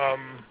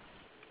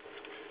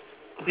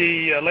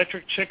 The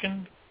electric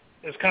chicken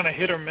is kind of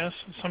hit or miss.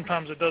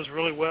 Sometimes it does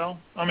really well.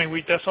 I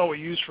mean, that's all we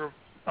used for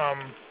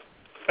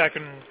back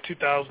in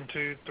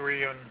 2002,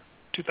 2003, and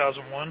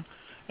 2001.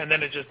 And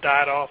then it just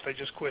died off. They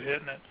just quit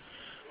hitting it.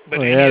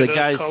 But any of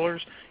those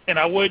colors, and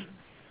I would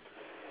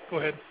go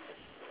ahead.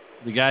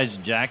 The guys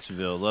in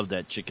Jacksonville love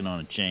that chicken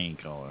on a chain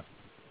color.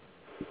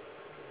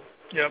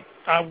 Yep.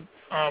 Now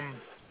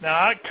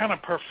I kind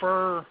of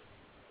prefer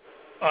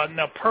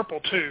purple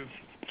too.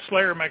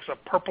 Slayer makes a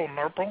purple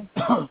nurple.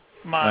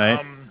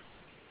 My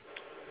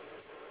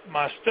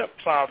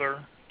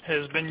stepfather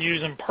has been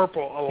using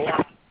purple a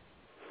lot.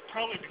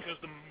 Probably because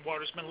the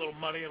water's been a little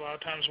muddy a lot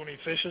of times when he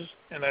fishes,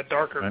 and that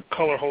darker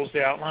color holds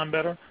the outline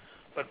better.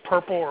 But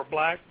purple or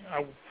black,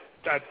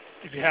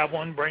 if you have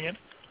one, bring it.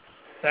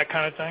 That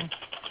kind of thing.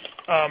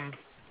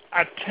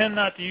 I tend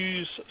not to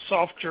use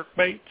soft jerk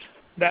bait,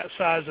 that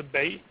size of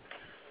bait.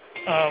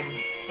 Oh,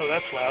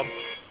 that's loud.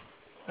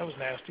 That was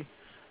nasty.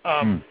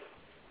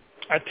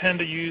 I tend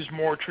to use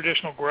more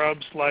traditional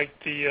grubs like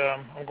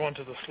I'm going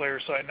to the Slayer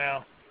site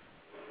now,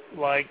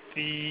 like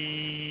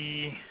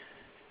the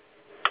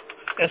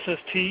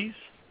SSTs.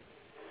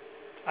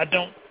 I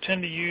don't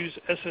tend to use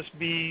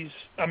STBs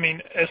or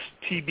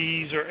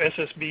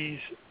SSBs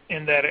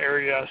in that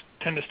area. I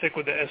tend to stick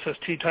with the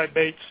SST type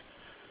baits.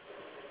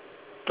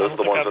 Those are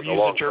the ones I've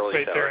used a jerk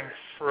bait there in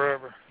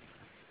forever.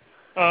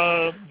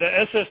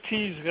 The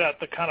SSTs got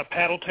the kind of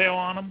paddle tail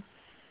on them.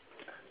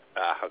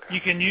 Okay. You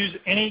can use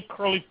any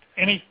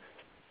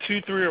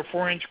 2, 3, or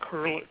 4 inch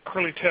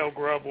curly tail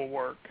grub will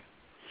work.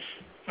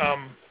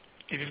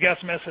 If you've got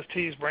some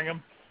SSTs, bring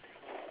them.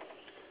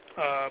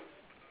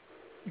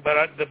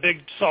 But the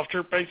big soft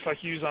jerk baits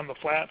like you use on the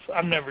flats,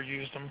 I've never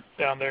used them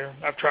down there.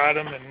 I've tried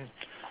them and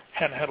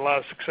hadn't had a lot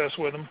of success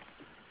with them.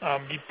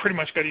 You pretty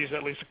much got to use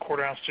at least a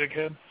 1/4 ounce jig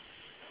head.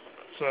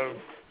 So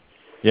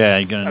yeah,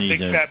 you're gonna need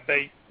big fat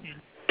bait.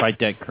 Fight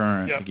that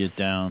current to get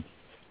down.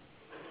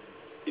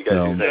 You guys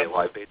use any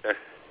live bait there?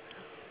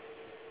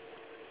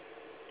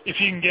 If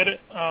you can get it,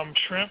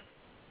 shrimp.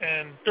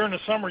 And during the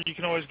summer, you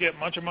can always get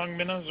munch-a-mug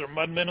minnows, or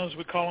mud minnows,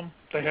 we call them.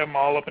 They have them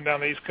all up and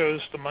down the East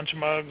Coast, the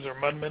munch-a-mugs or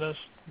mud minnows,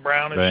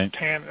 brownish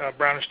tan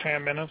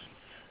minnows.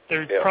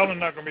 They're probably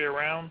not going to be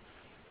around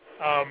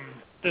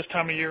this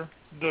time of year.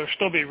 There'll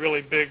still be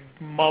really big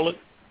mullet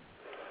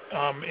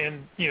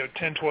in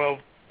 10, 12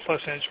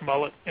 plus inch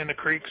mullet in the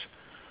creeks.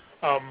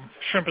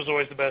 Shrimp is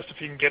always the best if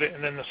you can get it.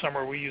 And then in the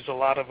summer, we use a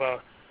lot of the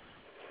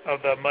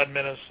mud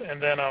minnows.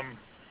 And then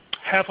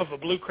half of a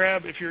blue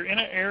crab. If you're in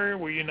an area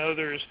where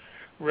there's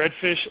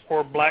redfish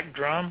or black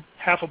drum,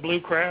 half a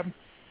blue crab.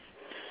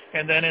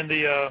 And then in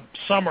the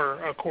summer,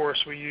 of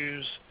course, we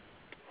use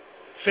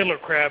fiddler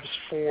crabs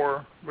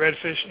for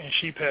redfish and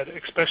sheephead,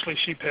 especially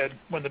sheephead,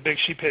 when the big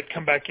sheephead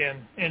come back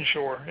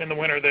inshore. In the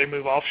winter, they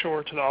move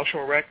offshore to the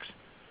offshore wrecks.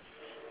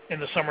 In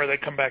the summer, they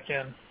come back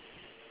in.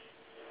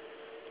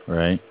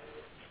 Right.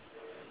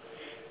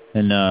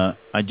 And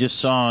I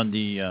just saw on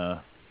the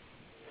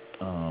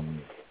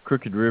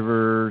Crooked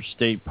River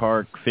State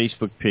Park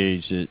Facebook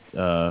page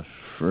that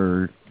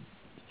for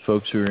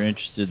folks who are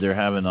interested, they're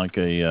having like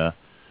a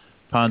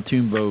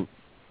pontoon boat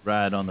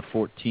ride on the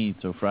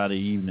 14th, so Friday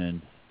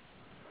evening.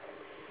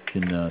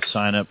 You can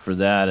sign up for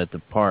that at the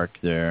park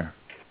there.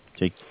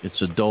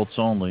 It's adults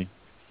only,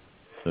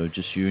 so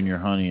just you and your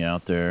honey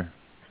out there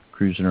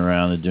cruising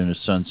around and doing a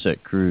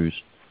sunset cruise.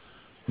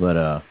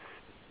 But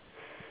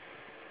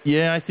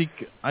Yeah, I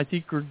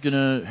think we're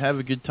gonna have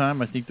a good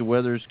time. I think the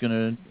weather's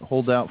gonna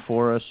hold out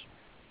for us,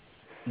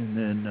 and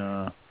then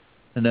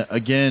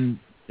again,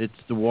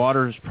 the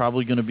water is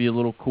probably gonna be a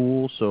little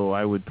cool, so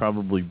I will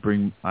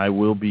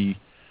be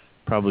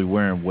probably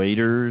wearing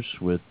waders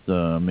with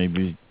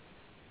maybe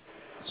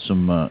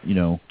some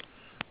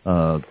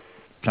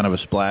kind of a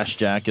splash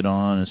jacket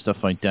on and stuff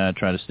like that.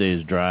 Try to stay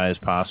as dry as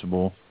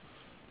possible,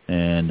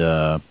 and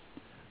I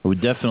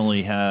would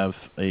definitely have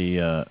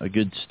a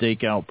good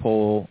stakeout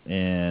pole,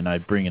 and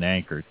I'd bring an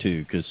anchor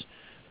too, because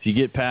if you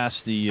get past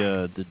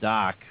the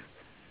dock,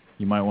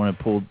 you might want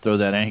to throw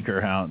that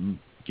anchor out and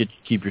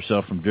keep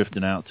yourself from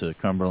drifting out to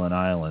Cumberland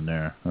Island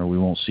there, or we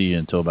won't see you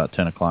until about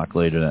 10 o'clock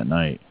later that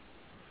night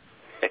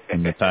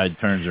when the tide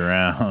turns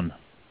around.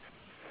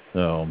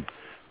 So,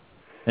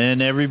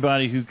 and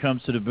everybody who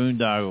comes to the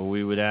boondoggle,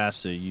 we would ask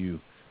that you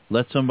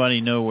let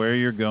somebody know where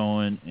you're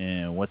going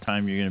and what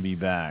time you're going to be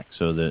back,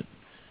 so that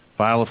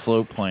file a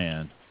float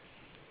plan.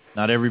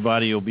 Not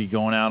everybody will be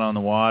going out on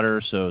the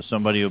water, so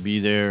somebody will be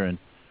there, and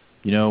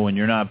when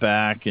you're not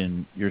back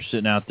and you're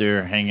sitting out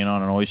there hanging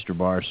on an oyster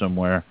bar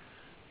somewhere,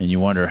 and you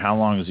wonder how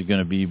long is it going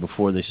to be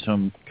before they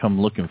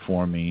come looking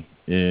for me,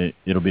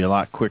 it'll be a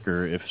lot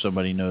quicker if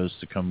somebody knows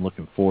to come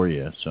looking for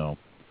you. So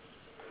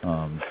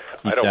I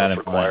don't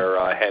require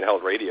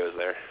handheld radios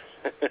there.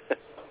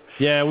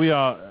 Yeah, we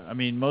all. I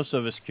mean, most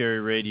of us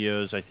carry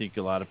radios. I think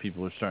a lot of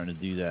people are starting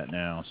to do that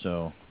now.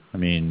 So I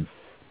mean,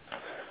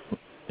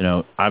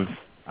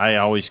 I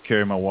always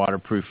carry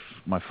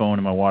my phone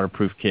in my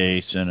waterproof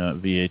case and a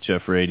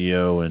VHF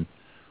radio, and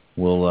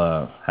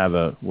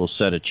we'll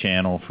set a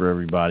channel for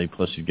everybody.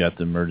 Plus, you've got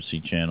the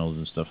emergency channels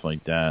and stuff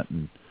like that.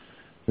 And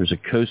there's a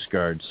Coast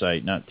Guard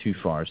site not too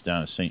far. It's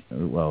down at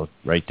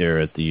right there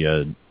at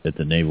the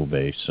naval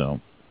base. So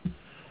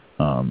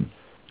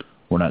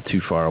we're not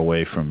too far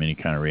away from any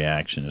kind of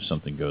reaction if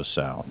something goes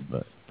south.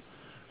 But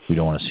we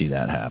don't want to see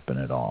that happen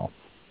at all.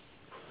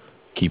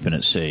 Keeping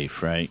it safe,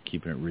 right?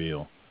 Keeping it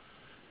real.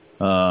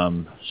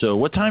 So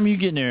what time are you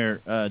getting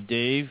there,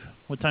 Dave?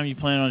 What time are you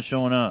planning on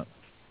showing up?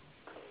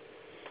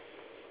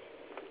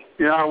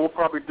 Yeah, we'll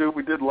probably do what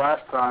we did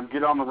last time.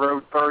 Get on the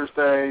road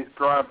Thursday,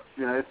 drive,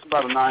 it's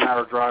about a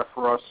 9-hour drive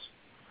for us.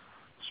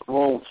 So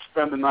we'll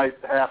spend the night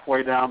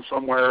halfway down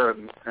somewhere,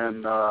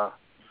 and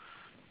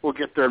we'll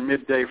get there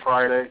midday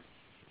Friday.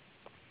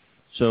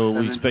 So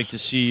we expect to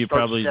see you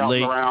probably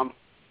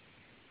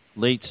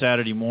late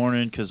Saturday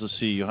morning, because let's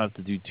see, you'll have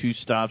to do 2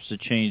 stops to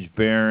change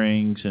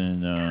bearings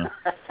and.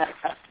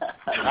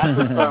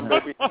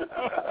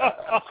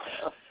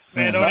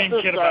 Man, don't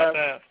even kid about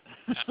that.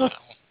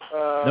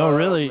 No,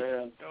 really,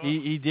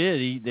 he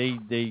did.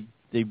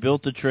 They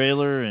built a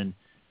trailer and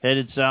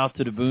headed south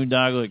to the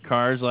boondoggle at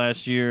Cars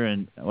last year.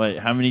 And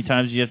how many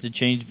times do you have to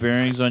change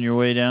bearings on your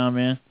way down,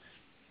 man?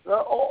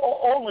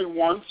 Only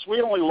once.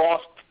 We only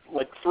lost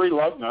like 3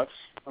 lug nuts.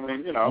 I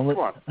mean, come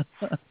on.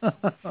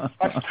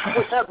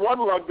 We had 1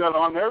 lug nut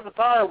on there. The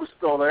tire was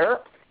still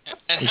there.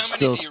 And how many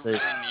do you really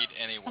need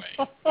anyway?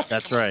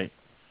 That's right.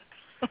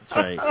 That's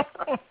right.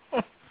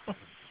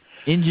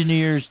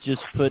 Engineers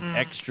just put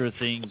extra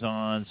things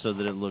on so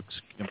that it looks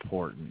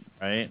important,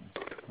 right?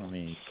 I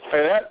mean,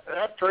 hey,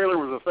 that trailer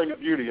was a thing of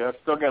beauty. I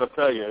still got to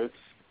tell you,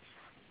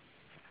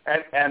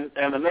 and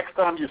the next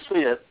time you see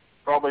it,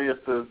 probably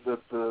at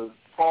the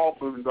fall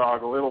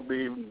boondoggle, it'll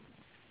be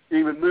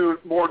even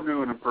more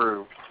new and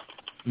improved.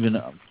 Even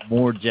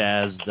more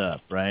jazzed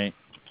up, right?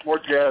 More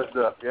jazzed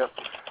up, yep.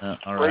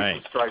 All right.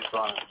 Racing stripes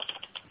on it.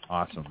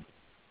 Awesome.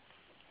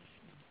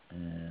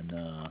 And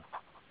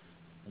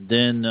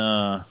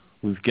then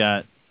we've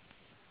got,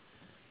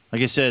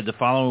 like I said, the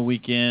following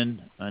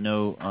weekend, I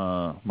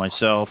know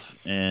myself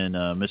and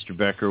Mr.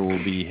 Becker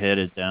will be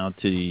headed down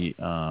to the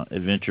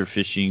Adventure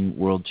Fishing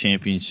World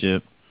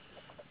Championship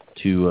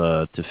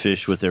to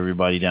fish with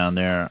everybody down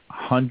there.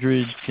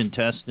 100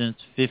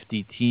 contestants,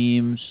 50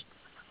 teams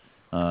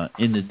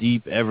in the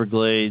deep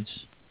Everglades.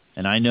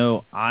 And I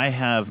know I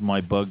have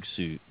my bug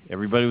suit.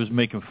 Everybody was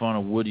making fun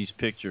of Woody's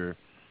picture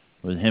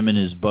with him in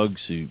his bug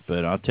suit.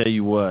 But I'll tell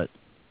you what,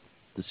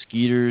 the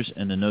skeeters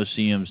and the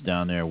no-see-ums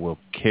down there will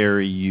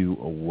carry you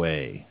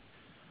away.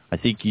 I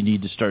think you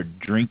need to start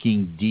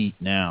drinking DEET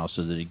now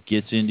so that it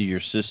gets into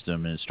your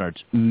system and it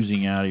starts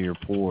oozing out of your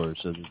pores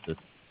so that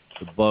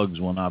the bugs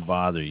will not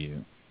bother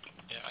you.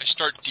 Yeah, I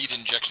start DEET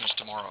injections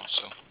tomorrow,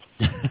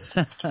 so.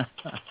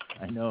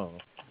 I know.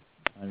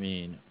 I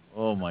mean,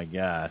 oh my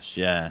gosh,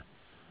 yeah.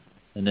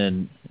 And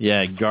then,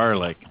 yeah,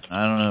 garlic.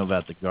 I don't know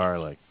about the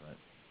garlic, but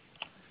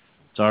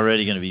it's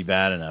already going to be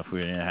bad enough.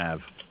 We're going to have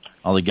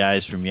all the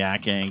guys from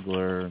Yak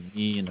Angler,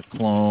 me and the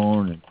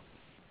clone,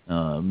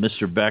 and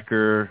Mr.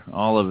 Becker,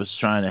 all of us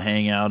trying to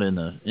hang out in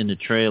the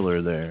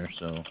trailer there.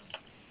 So,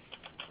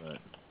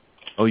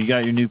 but, you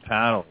got your new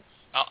paddles.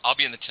 I'll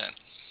be in the tent.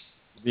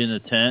 Be in the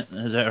tent?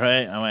 Is that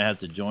right? I might have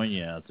to join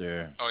you out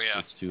there. Oh, yeah.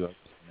 It's 2 up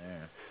in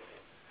there.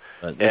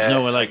 But there's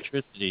no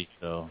electricity,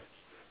 so.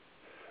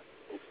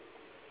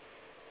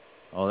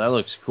 Oh, that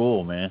looks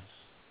cool, man.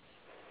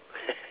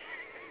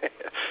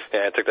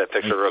 Yeah, I took that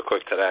picture real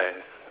quick today.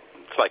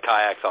 It's my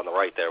kayaks on the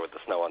right there with the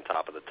snow on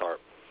top of the tarp.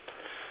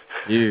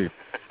 Dude.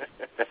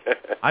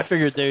 I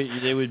figured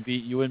they would be.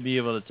 You wouldn't be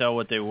able to tell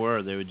what they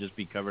were. They would just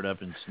be covered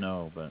up in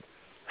snow. But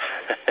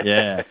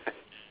yeah,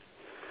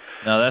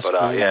 no, that's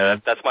cool. Yeah,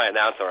 that's my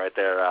announcer right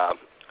there.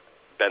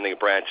 Bending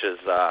Branches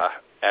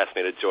asked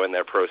me to join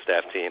their pro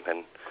staff team,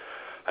 and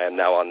I am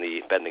now on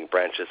the Bending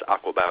Branches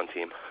Aquabound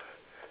team.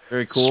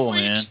 Very cool,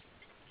 Sweet. man.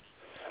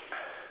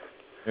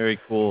 Very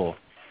cool.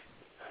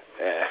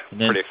 Yeah,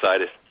 pretty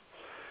excited.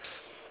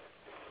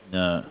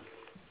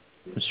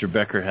 Mr.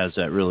 Becker has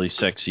that really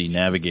sexy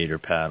navigator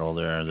paddle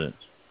there that,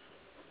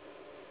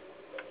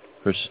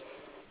 of course,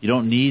 you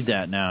don't need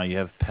that now. You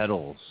have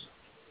pedals.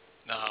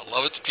 No, I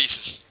love it to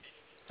pieces.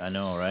 I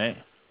know, right?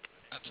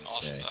 That's an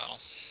awesome paddle.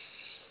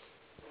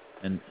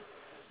 And,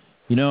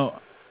 you know,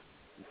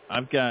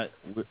 I'm going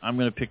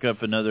to pick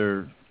up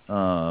another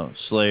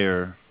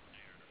Slayer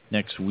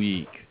next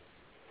week,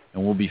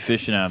 and we'll be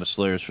fishing out of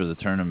Slayers for the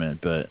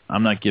tournament, but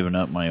I'm not giving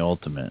up my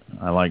Ultimate.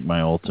 I like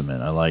my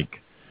Ultimate. I like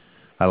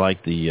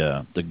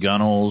the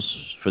gunnels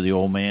for the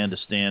old man to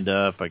stand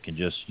up. I can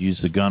just use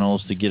the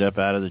gunnels to get up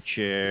out of the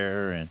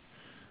chair, and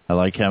I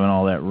like having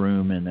all that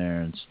room in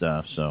there and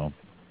stuff. So.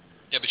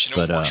 Yeah, but you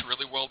know what works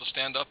really well to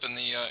stand up in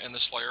the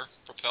Slayer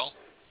Propel?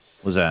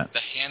 What's that?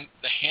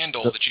 The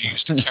handle that you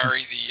use to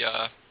carry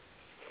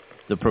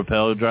the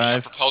Propel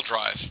drive? Yeah, Propel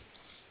drive.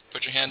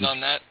 Put your hand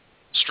on that,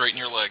 straighten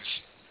your legs.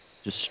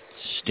 Just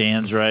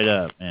stands right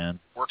up, man.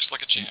 Works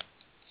like a champ.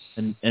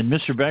 And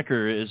Mr.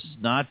 Becker has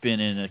not been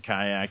in a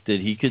kayak that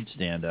he could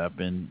stand up,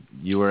 and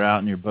you were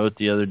out in your boat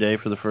the other day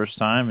for the first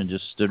time and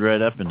just stood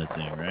right up in the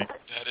thing, right?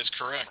 That is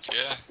correct,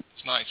 yeah.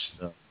 It's nice.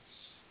 So,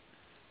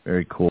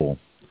 very cool.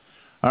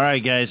 All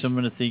right, guys,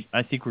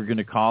 I think we're going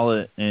to call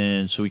it,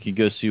 and so we can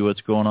go see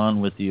what's going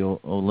on with the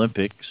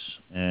Olympics.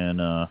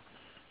 And I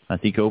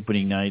think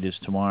opening night is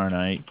tomorrow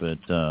night, but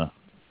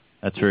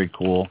that's very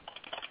cool.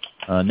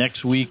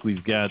 Next week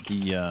we've got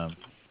on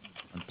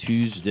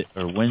Tuesday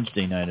or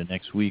Wednesday night of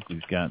next week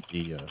we've got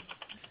the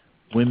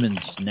women's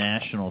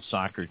national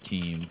soccer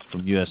team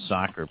from U.S.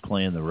 Soccer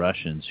playing the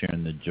Russians here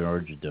in the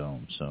Georgia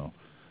Dome. So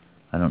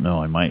I don't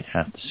know. I might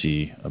have to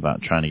see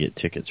about trying to get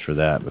tickets for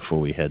that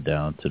before we head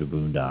down to the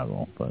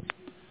boondoggle, but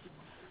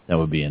that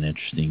would be an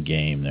interesting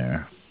game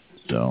there.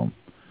 So,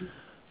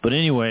 but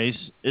anyways,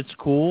 it's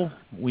cool.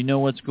 We know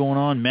what's going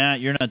on. Matt,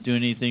 you're not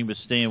doing anything but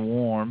staying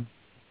warm.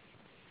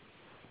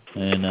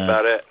 And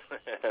about it.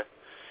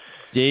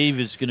 Dave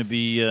is going to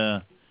be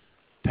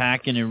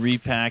packing and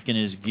repacking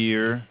his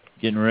gear,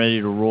 getting ready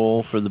to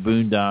roll for the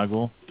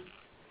boondoggle.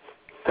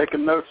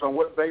 Taking notes on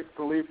what baits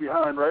to leave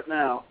behind right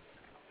now.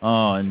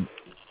 Oh, and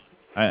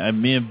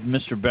me and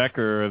Mr.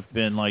 Becker have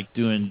been like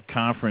doing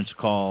conference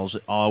calls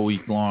all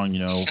week long. You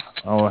know,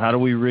 how do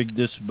we rig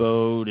this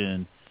boat,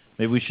 and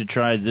maybe we should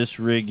try this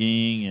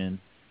rigging, and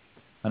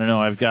I don't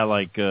know. I've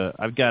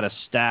got a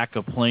stack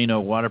of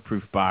Plano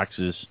waterproof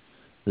boxes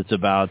that's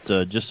about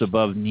just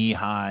above knee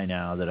high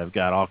now that I've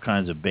got all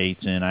kinds of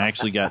baits in. I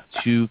actually got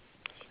two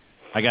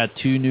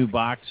new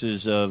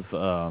boxes of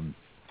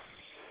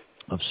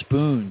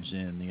spoons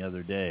in the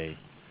other day.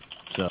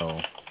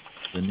 So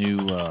the new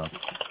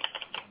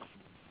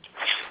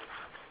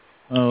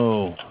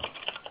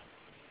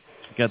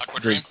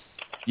Aquadream?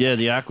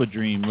 The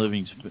Aquadream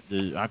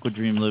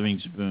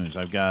living spoons.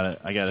 I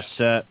got a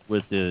set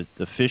with the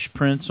fish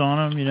prints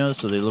on them, you know,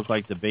 so they look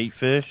like the bait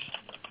fish.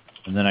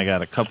 And then I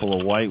got a couple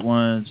of white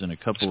ones and a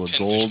couple of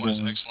gold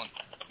ones. Excellent.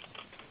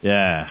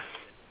 Yeah,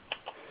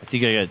 I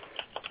think I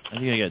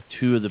got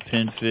two of the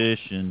pinfish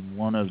and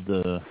or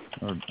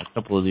a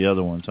couple of the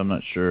other ones. I'm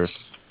not sure,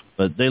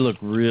 but they look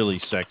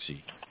really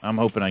sexy. I'm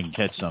hoping I can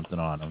catch something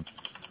on them.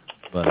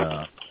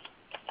 But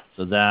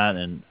so that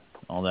and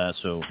all that.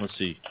 So let's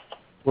see,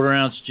 1/4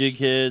 ounce jig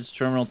heads,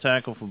 terminal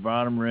tackle for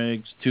bottom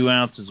rigs, 2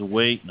 ounces of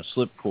weight, and a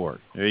slip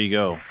cord. There you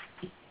go.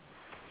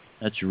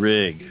 That's your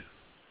rig.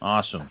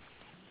 Awesome.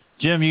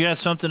 Jim, you got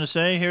something to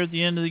say here at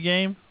the end of the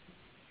game?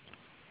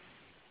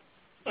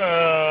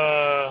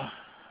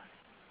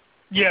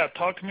 Yeah,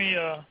 talk to me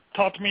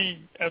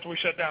after we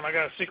shut down. I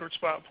got a secret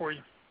spot for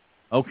you.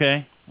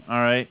 Okay.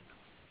 All right.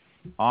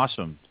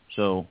 Awesome.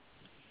 So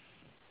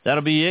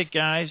that'll be it,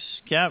 guys.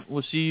 Cap,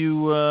 we'll see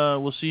you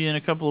in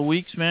a couple of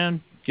weeks,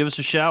 man. Give us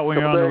a shout when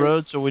you're on the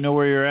road so we know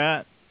where you're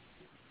at.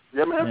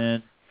 Yeah,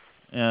 man.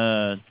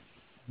 And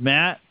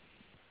Matt,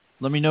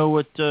 let me know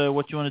what you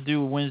want to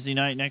do Wednesday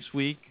night next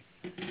week.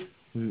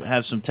 We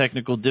have some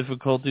technical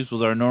difficulties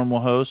with our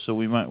normal host, so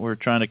we're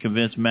trying to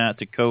convince Matt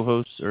to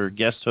co-host or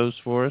guest host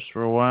for us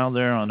for a while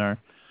there on our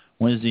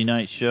Wednesday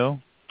night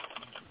show.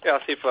 Yeah, I'll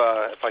see if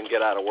I can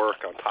get out of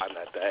work on time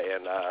that day,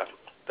 and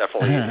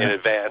definitely in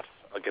advance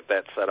I'll get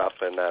that set up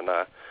and then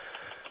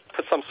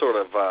put some sort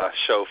of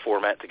show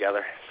format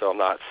together so I'm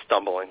not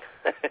stumbling.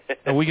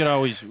 We could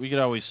always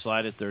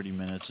slide it 30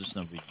 minutes. It's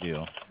no big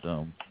deal.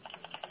 So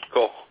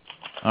cool.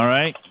 All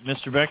right,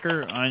 Mr.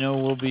 Becker, I know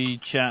we'll be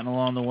chatting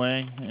along the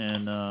way.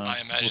 And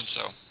I imagine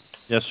so.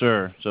 Yes,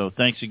 sir. So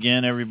thanks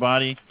again,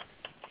 everybody.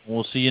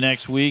 We'll see you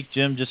next week.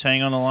 Jim, just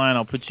hang on the line.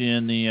 I'll put you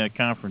in the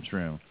conference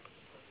room.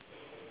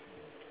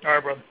 All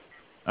right, brother.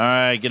 All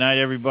right, good night,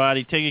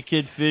 everybody. Take a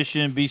kid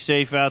fishing. Be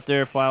safe out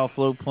there. File a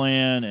float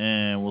plan,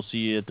 and we'll see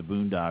you at the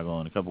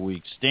boondoggle in a couple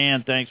weeks.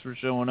 Stan, thanks for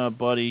showing up,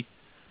 buddy.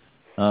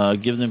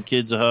 Give them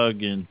kids a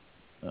hug, and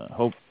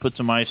put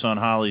some ice on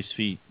Holly's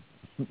feet.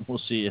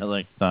 We'll see you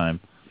next time.